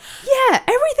I'm like, yeah,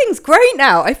 everything's great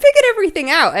now. I figured everything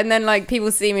out. And then like people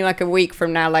see me like a week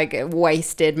from now, like a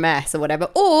wasted mess or whatever.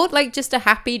 Or like just a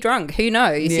happy drunk. Who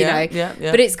knows, you know? Yeah.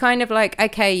 But it's kind of like,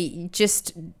 okay,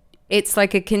 it's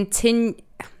like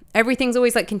everything's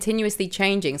always like continuously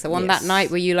changing. So on that night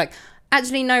where you like,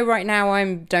 actually no, right now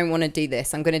I don't want to do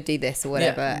this, I'm going to do this or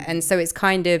whatever. And so it's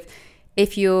kind of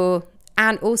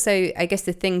and also I guess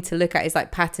the thing to look at is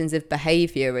like patterns of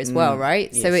behavior as well,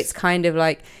 right? So it's kind of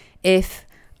like if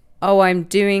I'm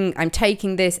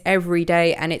taking this every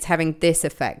day and it's having this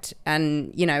effect,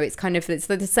 and you know it's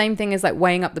like the same thing as like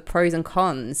weighing up the pros and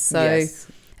cons. So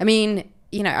I mean,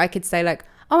 you know, I could say like,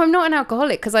 oh, I'm not an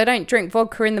alcoholic because I don't drink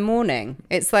vodka in the morning.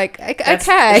 It's like, okay.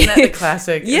 Isn't that the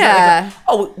classic? Yeah.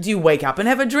 Do you wake up and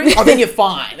have a drink? Oh, then you're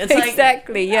fine. It's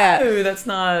exactly, no, that's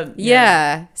not.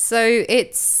 Yeah. So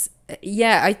it's,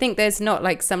 I think there's not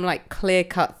like some like clear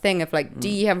cut thing of like, do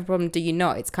you have a problem? Do you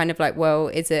not? It's kind of like, well,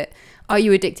 are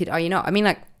you addicted? Are you not? I mean,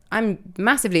 like, I'm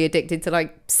massively addicted to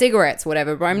like cigarettes or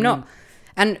whatever, but I'm not.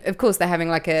 And of course they're having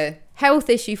like a health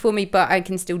issue for me, but I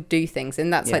can still do things,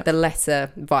 and that's like the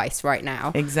lesser vice right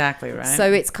now. Exactly right.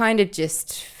 So it's kind of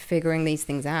just figuring these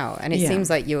things out, and it seems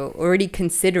like you're already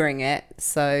considering it.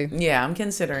 So yeah, I'm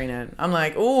considering it. I'm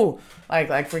like, oh,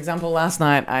 like for example, last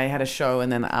night I had a show, and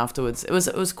then afterwards it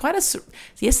was quite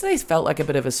yesterday felt like a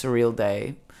bit of a surreal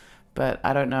day, but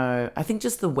I don't know. I think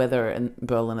just the weather in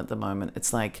Berlin at the moment,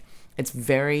 it's like it's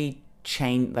very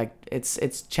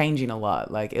it's changing a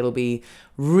lot. Like it'll be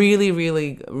really,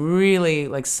 really, really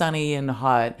like sunny and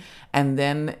hot, and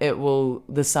then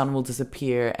the sun will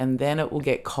disappear, and then it will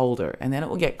get colder, and then it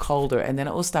will get colder, and then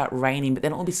it will start raining, but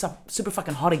then it will be super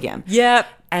fucking hot again. Yep.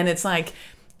 And it's like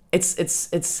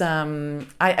it's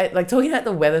I like talking about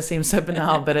the weather seems so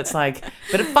banal, but it's like,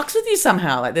 but it fucks with you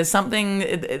somehow. Like there's something,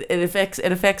 it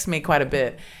affects me quite a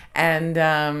bit.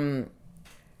 And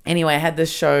anyway, I had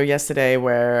this show yesterday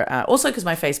where also because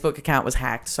my Facebook account was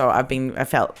hacked, so I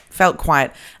felt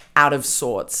quite out of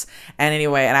sorts. And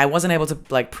anyway, and I wasn't able to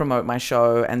like promote my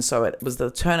show, and so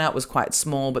the turnout was quite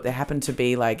small, but there happened to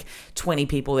be like 20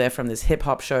 people there from this hip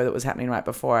hop show that was happening right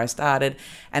before I started,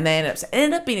 and they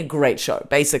ended up being a great show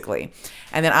basically.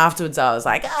 And then afterwards I was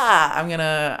like, I'm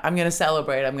gonna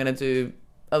celebrate. I'm gonna do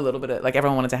a little bit of, like,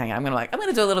 everyone wanted to hang out, I'm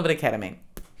gonna do a little bit of ketamine.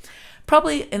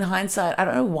 Probably in hindsight, I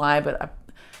don't know why, but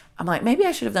I'm like, maybe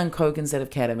I should have done coke instead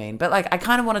of ketamine. But like, I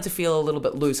kind of wanted to feel a little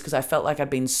bit loose because I felt like I'd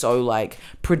been so like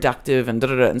productive and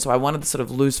and so I wanted the sort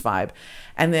of loose vibe.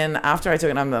 And then after I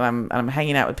took it, and I'm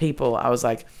hanging out with people, I was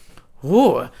like,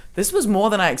 whoa, this was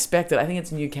more than I expected. I think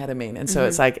it's new ketamine, and so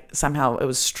it's like somehow it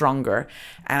was stronger,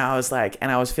 and I was like,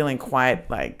 and I was feeling quite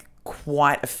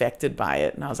affected by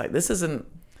it, and I was like, this isn't.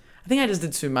 I think I just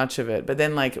did too much of it. But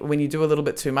then, like, when you do a little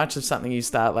bit too much of something, you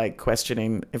start, like,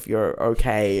 questioning if you're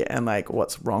okay and, like,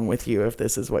 what's wrong with you if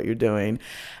this is what you're doing.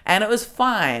 And it was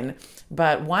fine.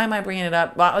 But why am I bringing it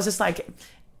up? Well, I was just,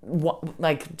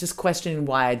 just questioning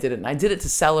why I did it. And I did it to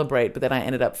celebrate, but then I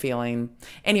ended up feeling...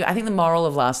 Anyway, I think the moral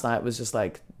of last night was just,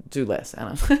 like, do less,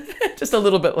 Anna. Just a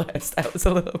little bit less. That was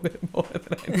a little bit more than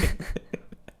I needed.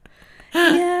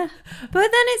 Yeah, but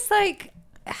then it's like,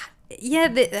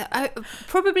 yeah,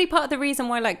 probably part of the reason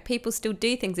why like people still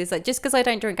do things is like, just because I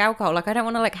don't drink alcohol, like I don't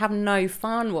want to like have no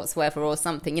fun whatsoever or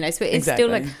something, you know. So it's still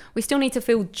like we still need to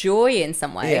feel joy in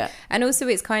some way, and also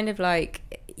it's kind of like,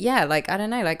 yeah, like I don't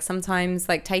know, like sometimes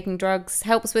like taking drugs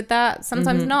helps with that,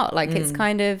 sometimes not. Like it's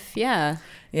kind of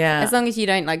as long as you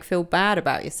don't like feel bad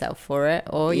about yourself for it,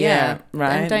 or right,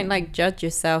 and don't like judge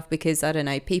yourself, because I don't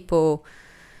know, people.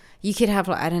 You could have,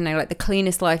 like, I don't know, like the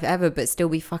cleanest life ever, but still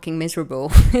be fucking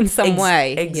miserable in some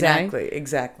way. Exactly, you know?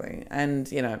 Exactly.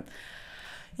 And, you know,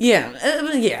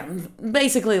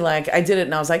 basically, like, I did it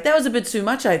and I was like, that was a bit too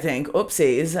much, I think.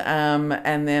 Oopsies.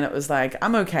 And then it was like,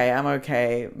 I'm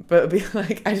okay. But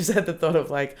like, I just had the thought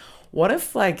of, like, what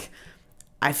if, like,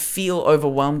 I feel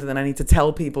overwhelmed and then I need to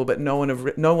tell people, but no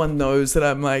one knows that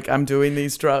I'm doing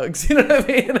these drugs. You know what I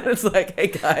mean? And it's like, hey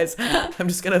guys, I'm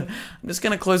just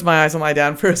gonna close my eyes and lie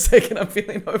down for a second. I'm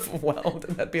feeling overwhelmed,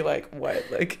 and that'd be like, what?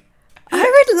 Like, I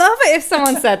would love it if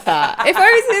someone said that. If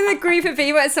I was in a group of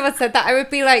people and someone said that, I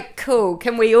would be like, cool.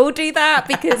 Can we all do that?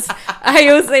 Because I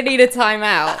also need a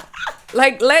timeout.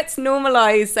 Like, let's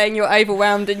normalize saying you're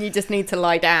overwhelmed and you just need to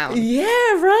lie down. Yeah,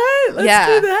 right.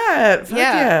 Let's do that. Fuck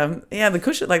yeah. The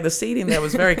cushion, like the seating there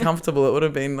was very comfortable. It would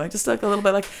have been like just like a little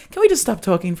bit like, can we just stop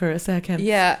talking for a second?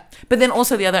 Yeah. But then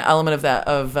also the other element of that,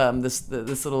 of this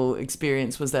little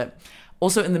experience, was that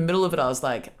also in the middle of it, I was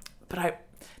like,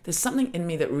 there's something in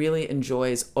me that really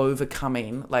enjoys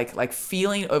overcoming, like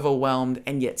feeling overwhelmed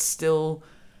and yet still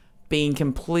being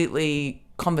completely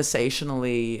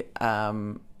conversationally,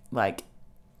 like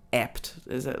apt,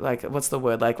 is it, like, what's the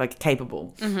word, like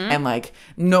capable, and like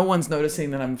no one's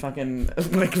noticing that I'm fucking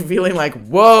like feeling like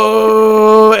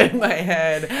whoa in my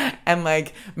head, and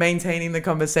like maintaining the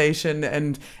conversation,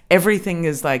 and everything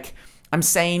is like I'm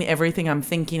saying everything I'm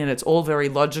thinking, and it's all very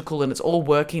logical and it's all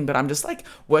working, but I'm just like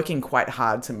working quite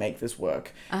hard to make this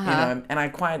work, you know. And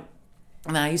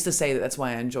I used to say that that's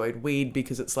why I enjoyed weed,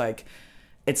 because it's like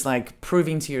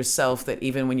proving to yourself that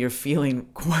even when you're feeling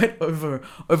quite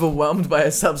overwhelmed by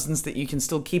a substance, that you can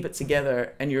still keep it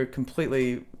together and you're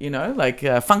completely, you know, like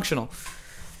functional.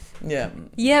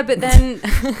 Yeah, but then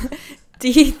do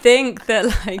you think that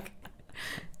like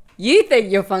you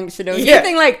think you're functional? You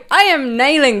think like, I am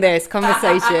nailing this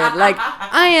conversation, like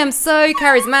I am so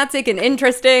charismatic and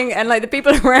interesting, and like the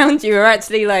people around you are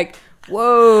actually like,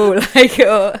 whoa, like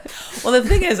well, the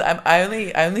thing is, I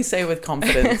only say with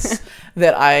confidence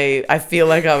that I feel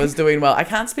like I was doing well. I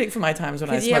can't speak for my times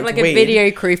when I smoked weed. You have like a video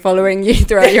crew following you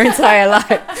throughout your entire life.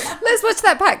 Let's watch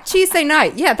that back Tuesday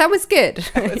night. Yeah, that was good.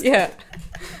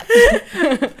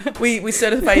 We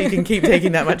certify you can keep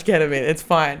taking that much ketamine. It's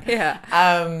fine.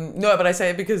 No, but I say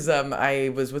it because I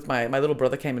was with my little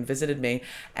brother came and visited me,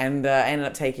 and I ended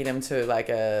up taking him to like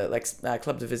a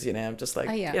Club de Visionnaire, just like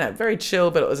you know, very chill.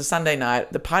 But it was a Sunday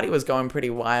night. The party was going pretty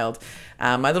wild.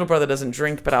 My little brother doesn't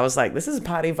drink, but I was like, this is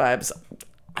party vibes.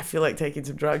 I feel like taking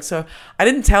some drugs. So I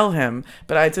didn't tell him,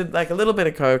 but I did like a little bit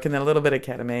of coke and then a little bit of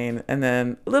ketamine and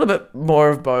then a little bit more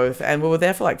of both. And we were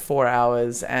there for like 4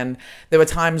 hours. And there were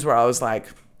times where I was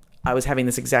having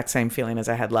this exact same feeling as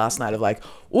I had last night of like,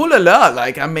 ooh la la,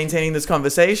 like I'm maintaining this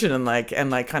conversation and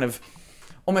like kind of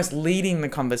almost leading the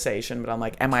conversation. But I'm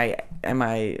like, am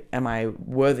I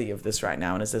worthy of this right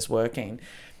now? And is this working?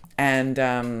 And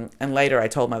later I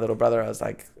told my little brother, I was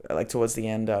like towards the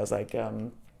end, I was like,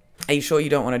 are you sure you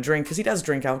don't want to drink? Because he does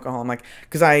drink alcohol. I'm like,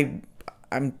 because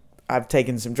I've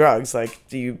taken some drugs. Like,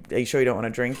 are you sure you don't want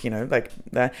to drink? You know, like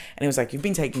that. And he was like, you've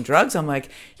been taking drugs? I'm like,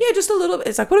 yeah, just a little bit.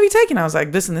 It's like, what have you taken? I was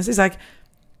like, this and this. He's like,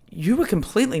 you were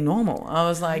completely normal. I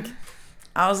was like,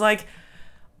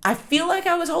 I feel like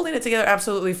I was holding it together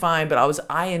absolutely fine, but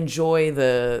I enjoy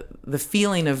the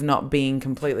feeling of not being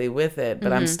completely with it,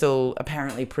 but I'm still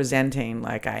apparently presenting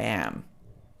like I am.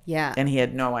 Yeah. And he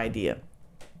had no idea.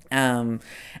 And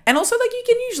also, like, you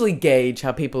can usually gauge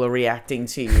how people are reacting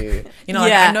to you. You know,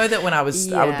 like, I know that when I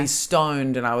would be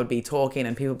stoned and I would be talking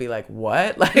and people would be like,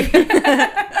 what? Like,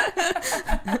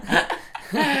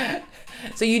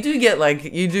 so you do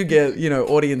get, you know,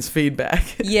 audience feedback.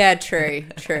 Yeah, true.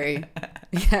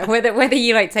 Yeah, whether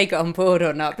you like take it on board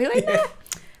or not, be like, nah,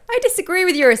 I disagree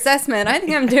with your assessment. I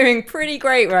think I'm doing pretty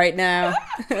great right now.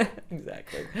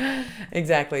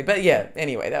 Exactly. But yeah,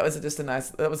 anyway, that was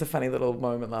a funny little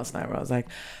moment last night where I was like,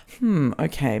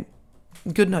 okay,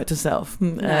 good note to self.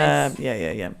 Nice.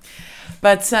 Yeah.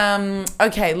 But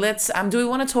okay, let's do we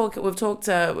want to talk? We've talked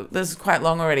this is quite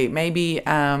long already. Maybe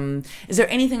is there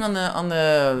anything on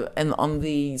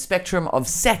the spectrum of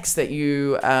sex that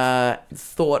you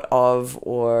thought of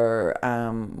or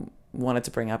wanted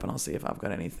to bring up, and I'll see if I've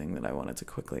got anything that I wanted to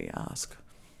quickly ask.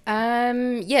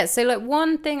 So like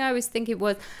one thing I was thinking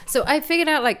was, so I figured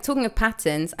out, like, talking of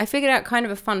patterns, I figured out kind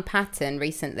of a fun pattern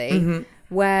recently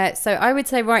where, so I would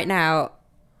say right now,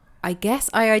 I guess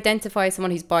I identify as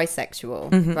someone who's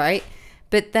bisexual, right?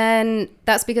 But then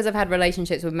that's because I've had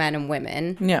relationships with men and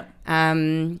women. Yeah.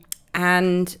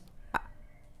 And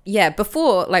yeah,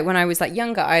 before, like when I was like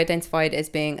younger, I identified as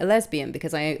being a lesbian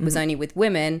because I was only with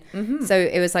women. So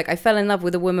it was like I fell in love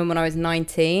with a woman when I was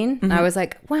 19. And I was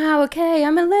like, wow, okay,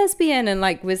 I'm a lesbian. And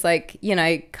like was like, you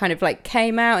know, kind of like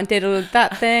came out and did all of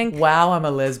that thing. Wow, I'm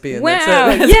a lesbian. Wow,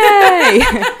 yay.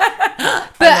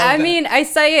 But I mean, I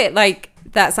say it like,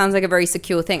 that sounds like a very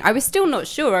secure thing. I was still not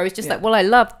sure. I was just like, well, I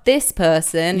love this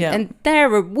person and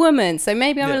they're a woman, so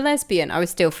maybe I'm a lesbian. I was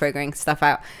still figuring stuff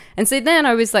out. And so then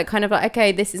I was like, kind of like,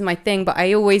 okay, this is my thing. But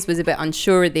I always was a bit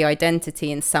unsure of the identity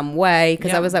in some way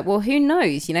because I was like, well, who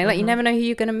knows? You know, like you never know who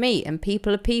you're going to meet, and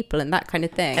people are people and that kind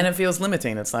of thing. And it feels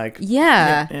limiting. It's like...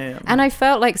 Yeah. And I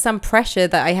felt like some pressure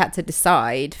that I had to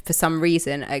decide for some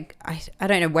reason. I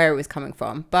don't know where it was coming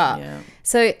from. But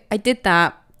so I did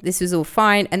that. This was all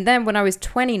fine. And then when I was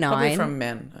 29... Probably from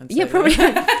men. Yeah, probably.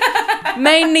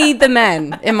 Mainly the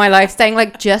men in my life saying,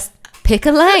 like, just pick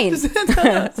a lane.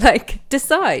 Like,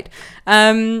 decide.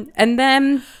 And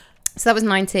then... So that was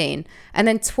 19. And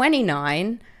then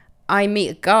 29, I meet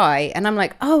a guy. And I'm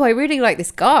like, oh, I really like this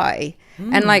guy.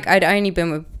 And, like, I'd only been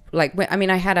with... Like, I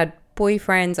mean, I had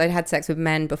boyfriends, I'd had sex with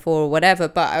men before or whatever,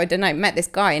 but I don't know, met this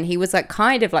guy and he was like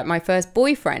kind of like my first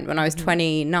boyfriend when I was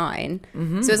 29. So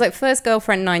it was like first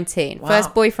girlfriend 19,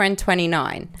 first boyfriend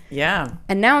 29. Yeah.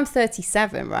 And now I'm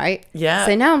 37, right? Yeah.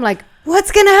 So now I'm like,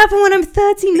 what's gonna happen when I'm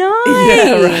 39?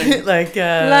 Yeah, right. Like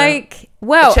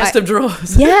well, a chest of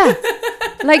drawers. Yeah.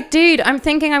 Like, dude, I'm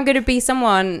thinking I'm going to be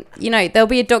someone, you know, there'll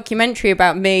be a documentary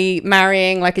about me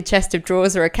marrying like a chest of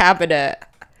drawers or a cabinet.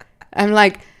 I'm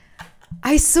like,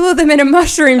 I saw them in a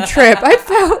mushroom trip. I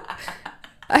felt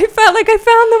like I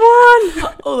found the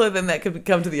one. Although then that could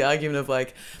come to the argument of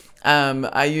like,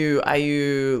 are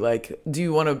you like, do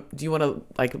you want to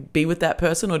like be with that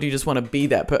person, or do you just want to be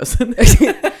that person?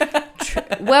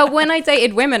 Well, when I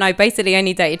dated women, I basically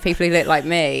only dated people who looked like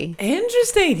me.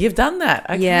 Interesting. You've done that.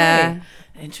 Okay. Yeah.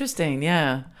 Interesting.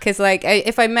 Yeah. Because like,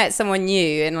 if I met someone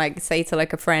new and like say to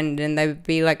like a friend, and they would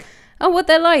be like, oh, what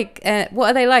they're like, what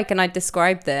are they like? And I'd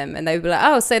describe them and they would be like,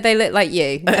 oh, so they look like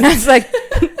you. And I was like,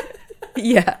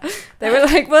 yeah. They were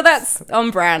like, well, that's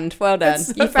on brand. Well done.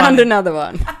 So you found another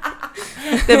one.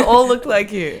 They've all looked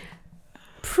like you.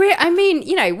 I mean,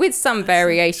 you know, with some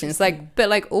variations, like, but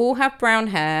like all have brown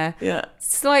hair. Yeah.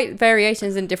 Slight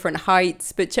variations in different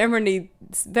heights, but generally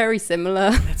it's very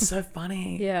similar. That's so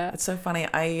funny. Yeah. It's so funny.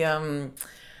 I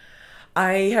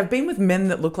have been with men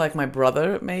that look like my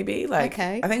brother, maybe. Like,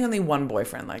 okay. I think only one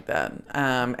boyfriend like that.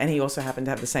 And he also happened to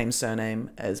have the same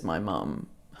surname as my mum.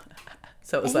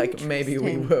 So it was like maybe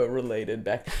we were related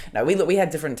back. No, we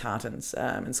had different tartans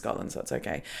in Scotland, so it's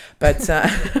okay. But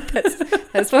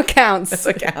that's what counts. That's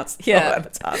what counts. Yeah.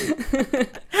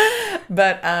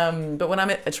 But when I'm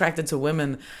attracted to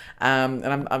women,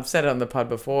 and I've said it on the pod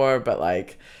before, but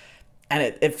like,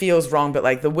 and it feels wrong, but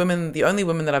like the only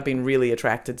women that I've been really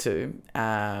attracted to,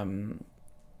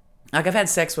 like I've had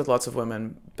sex with lots of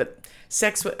women, but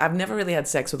I've never really had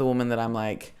sex with a woman that I'm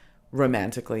like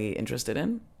romantically interested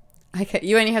in. Okay,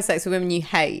 you only have sex with women you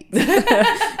hate.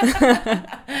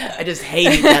 I just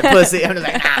hate that pussy. I'm just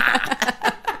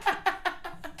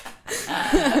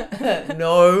like,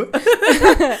 no.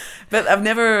 But I've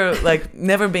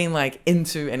never been like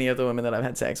into any of the women that I've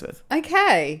had sex with.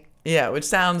 Okay. Yeah, which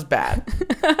sounds bad.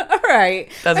 All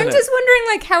right. Doesn't I'm just wondering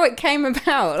like how it came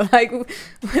about. Like, were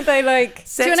they like,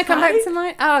 sex do you want to come back to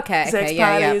mine? Oh, okay. Sex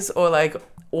parties or like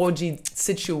orgy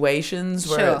situations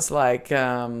where it's like,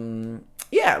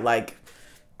 like,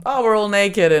 oh, we're all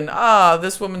naked and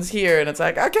this woman's here, and it's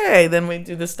like, okay, then we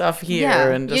do the stuff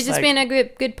here, and you're just being a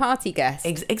good party guest.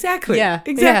 Exactly. Yeah.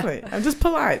 Exactly. I'm just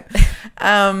polite.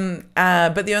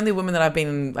 But the only women that I've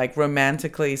been like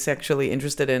romantically, sexually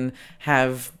interested in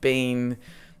have been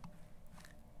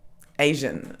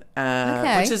Asian,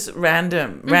 which is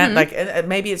random. Like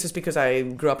maybe it's just because I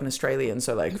grew up in Australia, and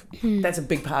so like that's a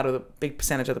big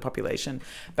percentage of the population.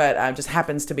 But just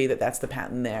happens to be that's the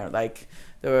pattern there. Like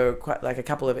there were quite like a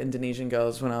couple of Indonesian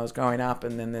girls when I was growing up,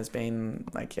 and then there's been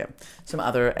like some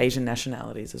other Asian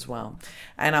nationalities as well.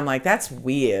 And I'm like, that's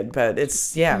weird, but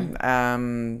it's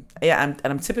I'm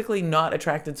typically not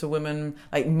attracted to women.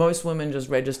 Like most women just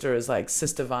register as like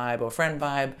sister vibe or friend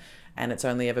vibe. and it's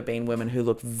only ever been women who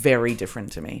look very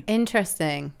different to me.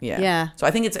 Interesting. Yeah. So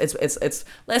I think it's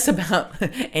less about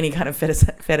any kind of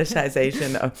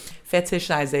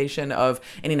fetishization of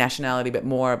any nationality, but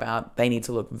more about they need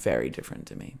to look very different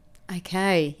to me.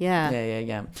 Okay. Yeah.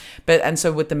 Yeah. But and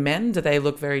so with the men, do they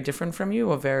look very different from you,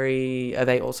 or are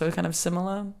they also kind of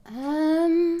similar?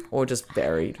 Or just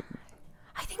varied?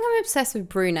 I think I'm obsessed with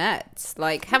brunettes.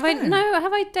 Like, have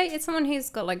I dated someone who's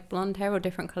got like blonde hair or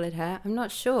different colored hair? I'm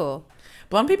not sure.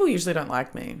 Blonde people usually don't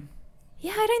like me.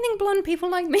 Yeah, I don't think blonde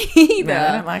people like me either. No,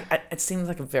 I don't like. It seems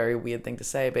like a very weird thing to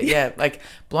say, but yeah, like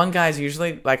blonde guys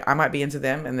usually, like I might be into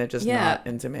them, and they're just not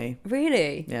into me.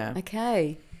 Really? Yeah.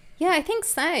 Okay. Yeah, I think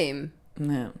same.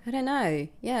 Yeah. I don't know.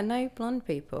 Yeah, no blonde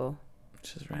people.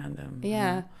 Which is random.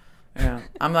 Yeah. Yeah.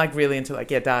 I'm like really into like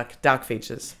dark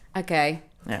features. Okay.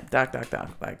 Yeah, dark.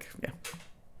 Like, yeah.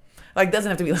 Like, doesn't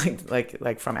have to be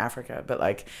like from Africa, but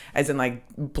like as in like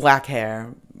black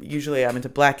hair. Usually I'm into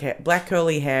black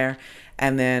curly hair,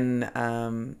 and then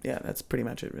that's pretty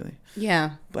much it really.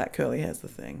 Yeah. Black curly hair's the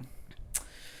thing.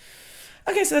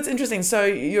 Okay, so that's interesting. So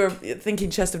you're thinking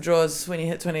chest of drawers when you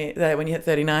hit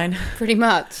 39? Pretty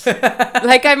much.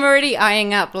 Like, I'm already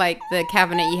eyeing up like the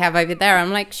cabinet you have over there.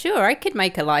 I'm like, sure, I could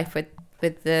make a life with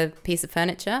the piece of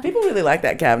furniture. People really like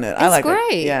that cabinet. I like it. It's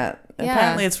great. Yeah.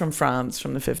 Apparently it's from France,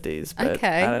 from the 50s. But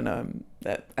okay. I don't know.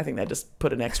 I think they just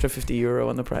put an extra €50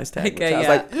 on the price tag. Okay, I was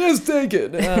like, yes, take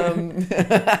it.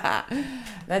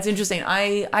 That's interesting.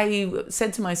 I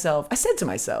said to myself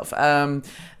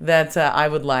that I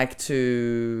would like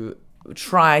to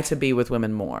try to be with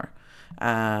women more.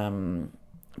 But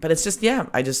it's just,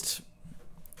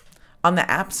 on the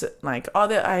apps, like,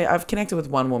 I've connected with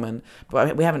one woman,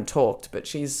 but we haven't talked, but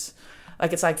she's,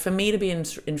 like, it's like, for me to be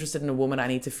interested in a woman, I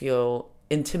need to feel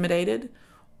intimidated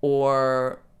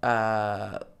or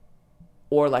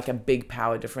like a big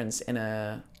power difference in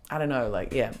I don't know.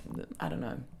 Yeah, I don't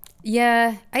know,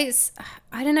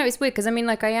 it's weird, because I mean,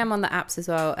 like, I am on the apps as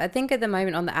well. I think at the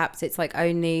moment on the apps, it's like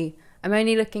I'm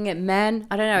only looking at men.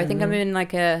 I don't know. I think I'm in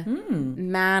like a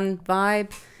man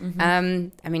vibe.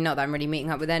 I mean, not that I'm really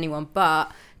meeting up with anyone,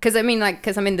 but because I'm in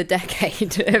the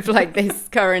decade of like this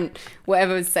current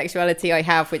whatever sexuality I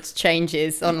have, which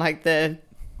changes on like the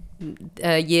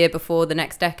year before the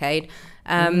next decade.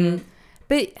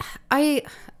 But I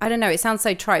don't know, it sounds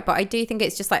so trite, but I do think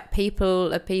it's just like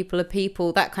people are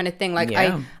people, that kind of thing. Like,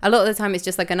 a lot of the time it's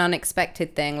just like an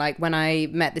unexpected thing. Like, when I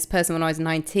met this person when I was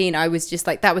 19, I was just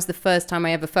like, that was the first time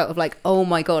I ever felt of like, oh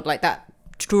my God, like that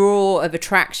draw of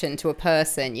attraction to a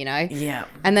person, you know? Yeah.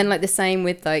 And then like the same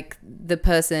with like the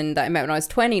person that I met when I was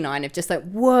 29, of just like,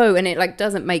 whoa, and it like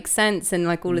doesn't make sense, and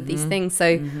like all of these things.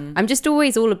 So I'm just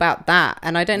always all about that,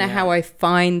 and I don't know how I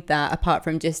find that apart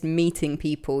from just meeting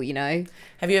people, you know?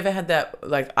 Have you ever had that,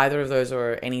 like either of those,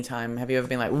 or any time, have you ever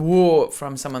been like, whoa,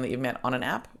 from someone that you've met on an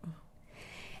app?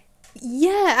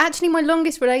 Yeah, actually my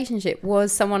longest relationship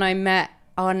was someone I met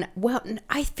on, well,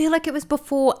 I feel like it was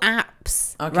before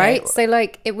apps, right? So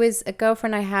like, it was a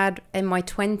girlfriend I had in my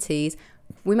 20s.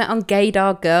 We met on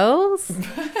Gaydar Girls.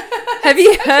 Have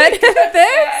you heard of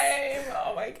this?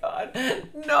 Oh my God.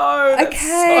 No.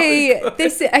 Okay. So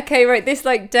This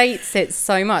like dates it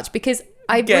so much, because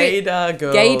Gaydar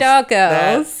Girls. Gaydar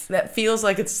Girls. That feels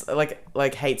like it's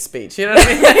like hate speech. You know what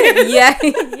I mean?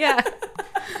 Yeah.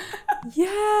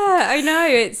 Yeah, I know.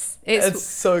 It's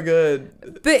so good.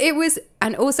 But it was,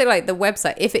 and also like the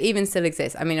website, if it even still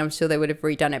exists, I mean, I'm sure they would have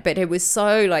redone it, but it was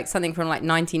so like something from like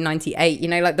 1998, you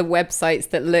know, like the websites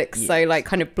that look so like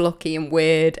kind of blocky and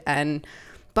weird.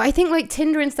 But I think like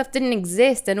Tinder and stuff didn't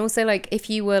exist. And also like, if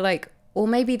you were like, or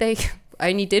maybe they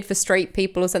only did for straight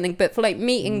people or something, but for like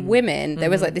meeting women,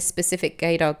 there was like this specific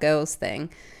Gaydar Girls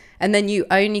thing. And then you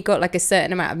only got like a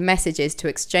certain amount of messages to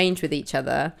exchange with each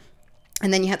other.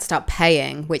 And then you had to start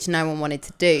paying, which no one wanted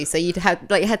to do. So you had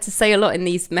to say a lot in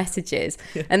these messages.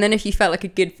 Yeah. And then if you felt like a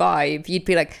good vibe, you'd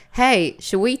be like, hey,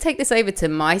 should we take this over to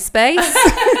MySpace?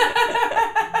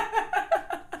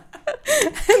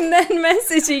 And then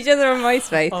message each other on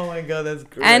MySpace. Oh my God, that's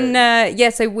great.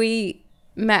 And so we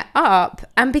met up.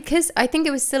 And because I think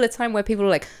it was still a time where people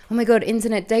were like, oh my God,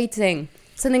 internet dating,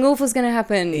 something awful's going to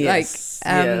happen. Yes.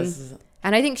 Yes.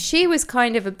 And I think she was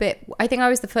kind of I think I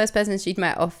was the first person she'd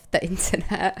met off the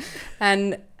internet.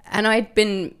 And I'd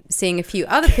been seeing a few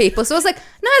other people. So I was like, no,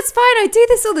 it's fine. I do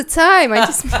this all the time. I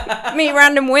just meet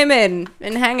random women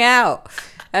and hang out.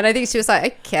 And I think she was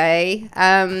like, okay.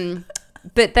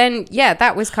 But then, yeah,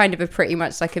 that was kind of a pretty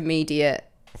much like immediate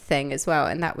thing as well.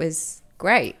 And that was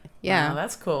great. Yeah. Wow,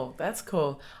 that's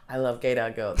cool. I love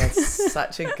Gaydar Girls. That's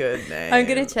such a good name. I'm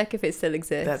gonna check if it still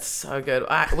exists. That's so good.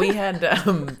 We had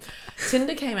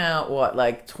Tinder came out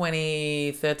like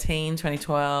 2013,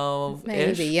 2012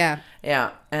 maybe, yeah.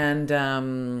 And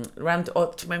around,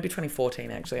 or maybe 2014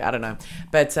 actually, I don't know,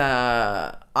 but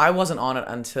I wasn't on it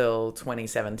until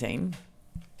 2017.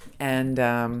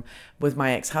 And with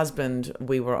my ex-husband,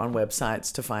 we were on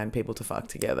websites to find people to fuck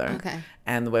together. Okay.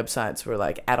 And the websites were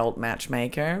like Adult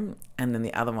Matchmaker, and then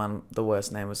the other one, the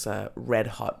worst name was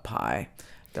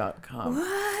redhotpie.com.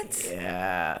 What?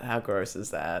 Yeah, how gross is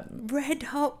that? Red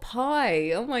Hot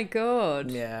Pie. Oh my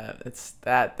god. Yeah,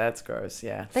 that's gross.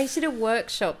 Yeah. They should have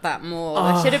workshopped that more.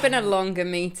 There should have been a longer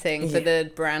meeting for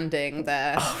the branding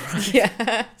there. Oh, right.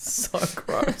 Yeah. So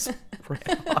gross.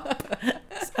 Red Hot.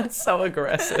 Sounds so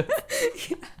aggressive.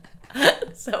 Yeah.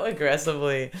 So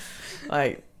aggressively,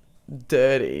 like,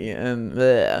 dirty and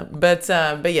bleh. But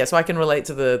yeah, so I can relate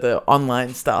to the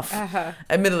online stuff.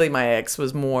 Admittedly, my ex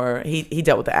was more, he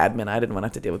dealt with the admin. I didn't want to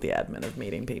have to deal with the admin of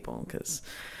meeting people because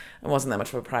it wasn't that much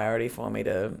of a priority for me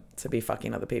to be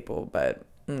fucking other people. But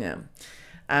yeah.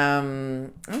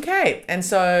 Okay. And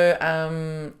so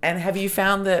and have you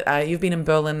found that you've been in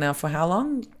Berlin now for how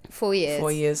long? 4 years.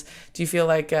 4 years. Do you feel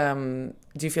like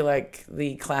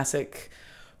the classic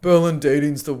Berlin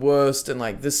dating's the worst, and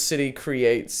like this city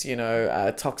creates,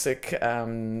 toxic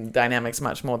dynamics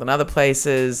much more than other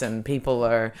places, and people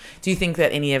are... Do you think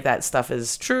that any of that stuff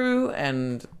is true?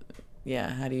 And yeah,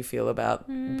 how do you feel about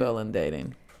Berlin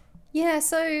dating? Yeah,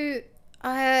 so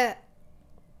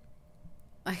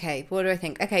okay, what do I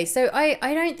think? Okay, so I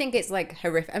don't think it's like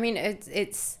horrific. I mean,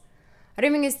 it's I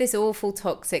don't think it's this awful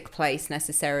toxic place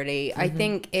necessarily. Mm-hmm. I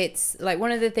think it's like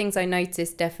one of the things I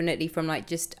noticed definitely from like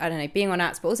just, I don't know, being on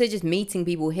apps, but also just meeting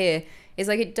people here is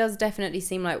like it does definitely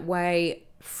seem like way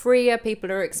freer. People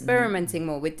are experimenting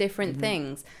more with different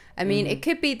things. I mean, it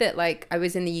could be that like I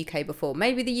was in the UK before.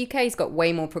 Maybe the UK's got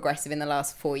way more progressive in the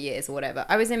last 4 years or whatever.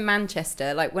 I was in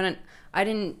Manchester, like when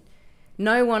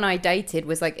no one I dated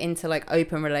was like into like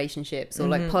open relationships or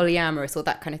like polyamorous or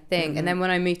that kind of thing. And then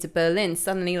when I moved to Berlin,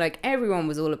 suddenly like everyone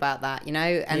was all about that, and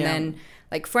then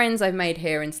like friends I've made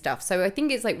here and stuff. So I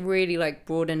think it's like really like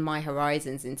broadened my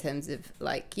horizons in terms of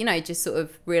like, just sort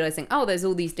of realizing, oh, there's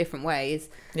all these different ways.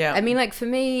 Yeah. I mean, like for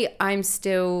me, I'm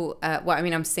still,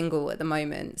 I'm single at the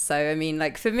moment. So I mean,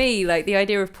 like for me, like the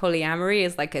idea of polyamory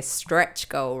is like a stretch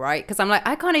goal, right? Because I'm like,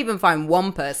 I can't even find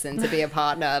one person to be a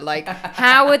partner. Like,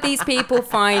 how are these people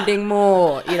finding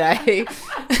more, Greedy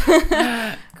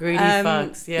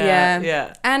fucks.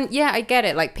 Yeah. And yeah, I get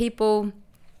it. Like people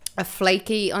are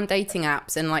flaky on dating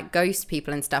apps and like ghost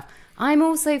people and stuff. I'm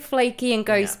also flaky and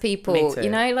ghost people, like it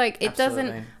Absolutely.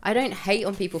 Doesn't, I don't hate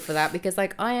on people for that because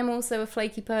like I am also a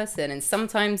flaky person, and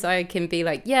sometimes I can be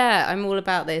like, yeah, I'm all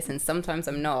about this, and sometimes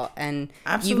I'm not, and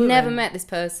You've never met this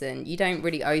person, you don't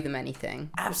really owe them anything.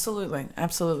 Absolutely.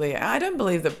 I don't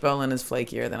believe that Berlin is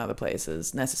flakier than other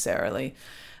places necessarily,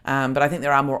 but I think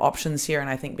there are more options here, and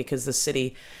I think because the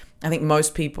city, I think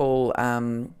most people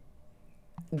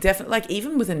definitely, like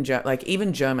even within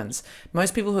even Germans,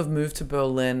 most people who have moved to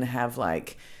Berlin have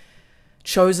like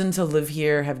chosen to live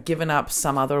here, have given up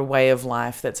some other way of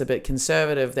life that's a bit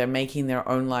conservative. They're making their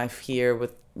own life here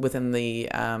within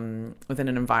an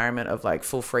environment of like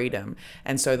full freedom,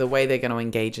 and so the way they're going to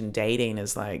engage in dating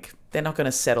is like they're not going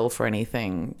to settle for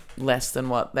anything less than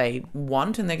what they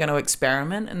want, and they're going to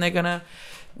experiment, and they're going to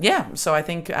so I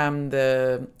think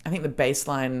the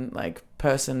baseline like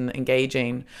person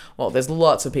engaging, well, there's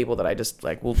lots of people that I just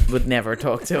like would never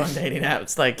talk to on dating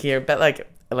apps like here, but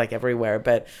like everywhere,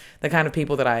 but the kind of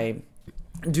people that I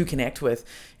do connect with,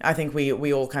 I think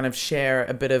we all kind of share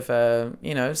a bit of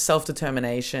a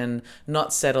self-determination,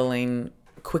 not settling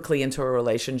quickly into a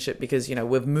relationship because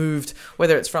we've moved,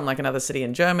 whether it's from like another city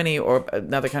in Germany or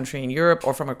another country in Europe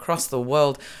or from across the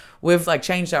world, we've like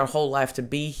changed our whole life to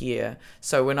be here,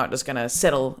 so we're not just going to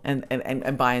settle and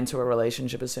buy into a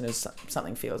relationship as soon as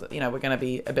something feels it. We're going to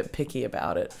be a bit picky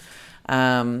about it,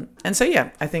 and so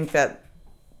I think that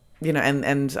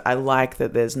and I like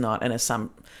that there's not an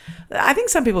assumption. I think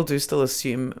some people do still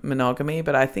assume monogamy,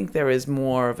 but I think there is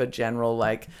more of a general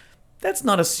like that's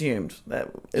not assumed that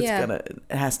it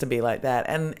has to be like that,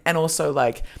 and also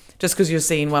like just because you're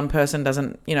seeing one person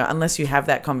doesn't unless you have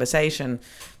that conversation,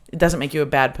 it doesn't make you a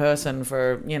bad person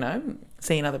for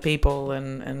seeing other people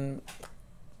and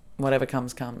whatever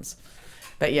comes.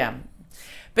 But yeah,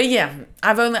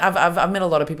 I've met a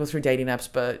lot of people through dating apps,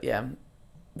 but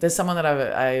there's someone that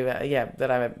I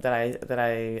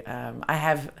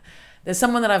have there's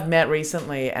someone that I've met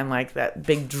recently, and like that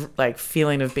big like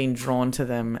feeling of being drawn to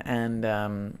them, and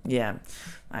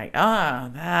like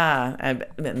and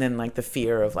then like the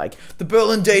fear of like the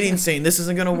Berlin dating scene. This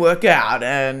isn't gonna work out,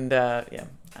 and I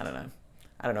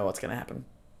don't know what's gonna happen.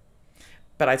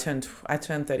 But I turned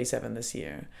 37 this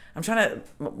year. I'm trying to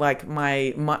like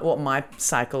what my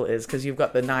cycle is, because you've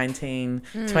got the 19,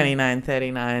 29,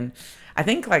 39. I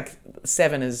think like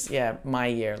 7 is my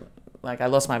year. Like I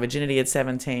lost my virginity at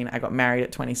 17. I got married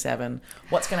at 27.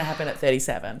 What's going to happen at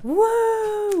 37?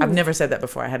 Whoa! I've never said that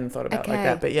before. I hadn't thought about it like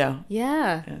that. But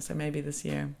yeah. So maybe this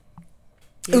year.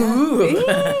 Yeah. Ooh,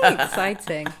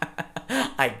 exciting!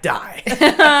 I die.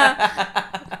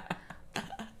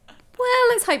 Well,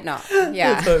 let's hope not.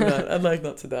 Yeah. Let's hope not. I'd like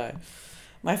not to die.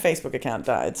 My Facebook account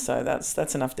died, so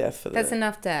that's enough death for That's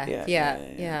enough death.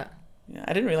 Yeah.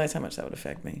 I didn't realize how much that would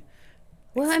affect me.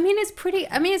 Well, I mean, it's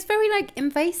very like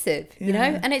invasive, you know,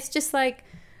 and it's just like,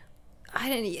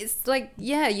 it's like,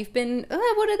 you've been,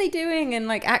 what are they doing? And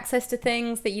like access to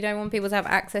things that you don't want people to have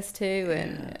access to.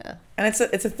 And it's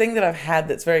a thing that I've had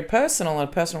that's very personal, a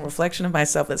personal reflection of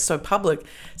myself that's so public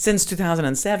since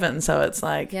 2007. So it's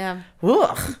like,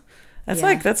 ugh.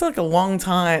 That's like a long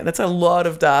time. That's a lot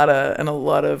of data and a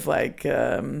lot of like,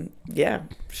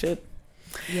 shit.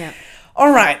 Yeah.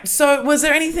 All right. So, was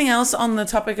there anything else on the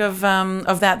topic of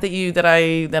that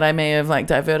I may have like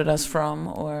diverted us from,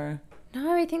 or?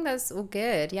 No, I think that's all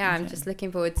good. Yeah, okay. I'm just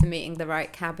looking forward to meeting the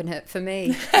right cabinet for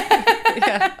me.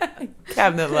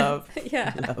 Cabinet love.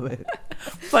 Yeah. Love it.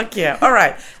 Fuck yeah. All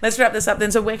right. Let's wrap this up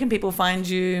then. So, where can people find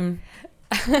you?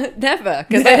 Never,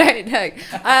 because I don't know.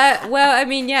 Well, I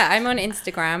mean, I'm on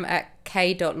Instagram at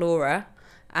k.laura.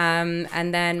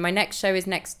 And then my next show is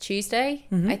next Tuesday,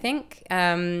 I think.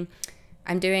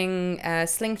 I'm doing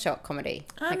Slingshot comedy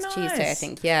next Tuesday, I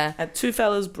think. Yeah. At Two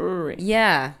Fellas Brewery.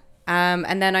 Yeah.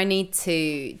 And then I need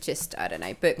to just, I don't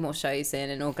know, book more shows in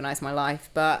and organise my life.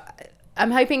 But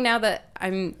I'm hoping now that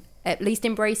I'm at least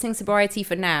embracing sobriety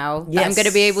for now, that I'm going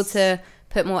to be able to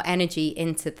put more energy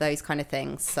into those kind of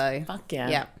things. So fuck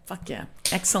yeah.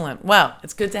 Excellent. Well,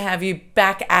 it's good to have you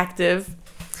back active.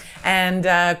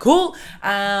 And cool.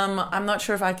 I'm not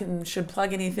sure if I should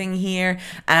plug anything here.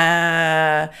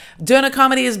 Dörner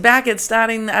Comedy is back. It's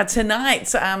starting tonight.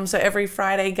 So every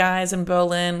Friday, guys in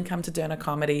Berlin, come to Dörner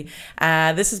Comedy.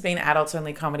 This has been Adults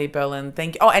Only Comedy Berlin.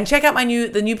 Thank you. Oh, and check out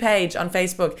the new page on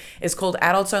Facebook. It's called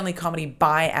Adults Only Comedy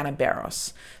by Anna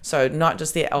Barros. So not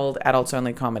just the old Adults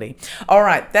Only Comedy. All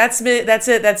right, that's it.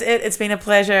 It's been a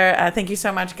pleasure. Thank you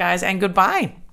so much, guys, and goodbye.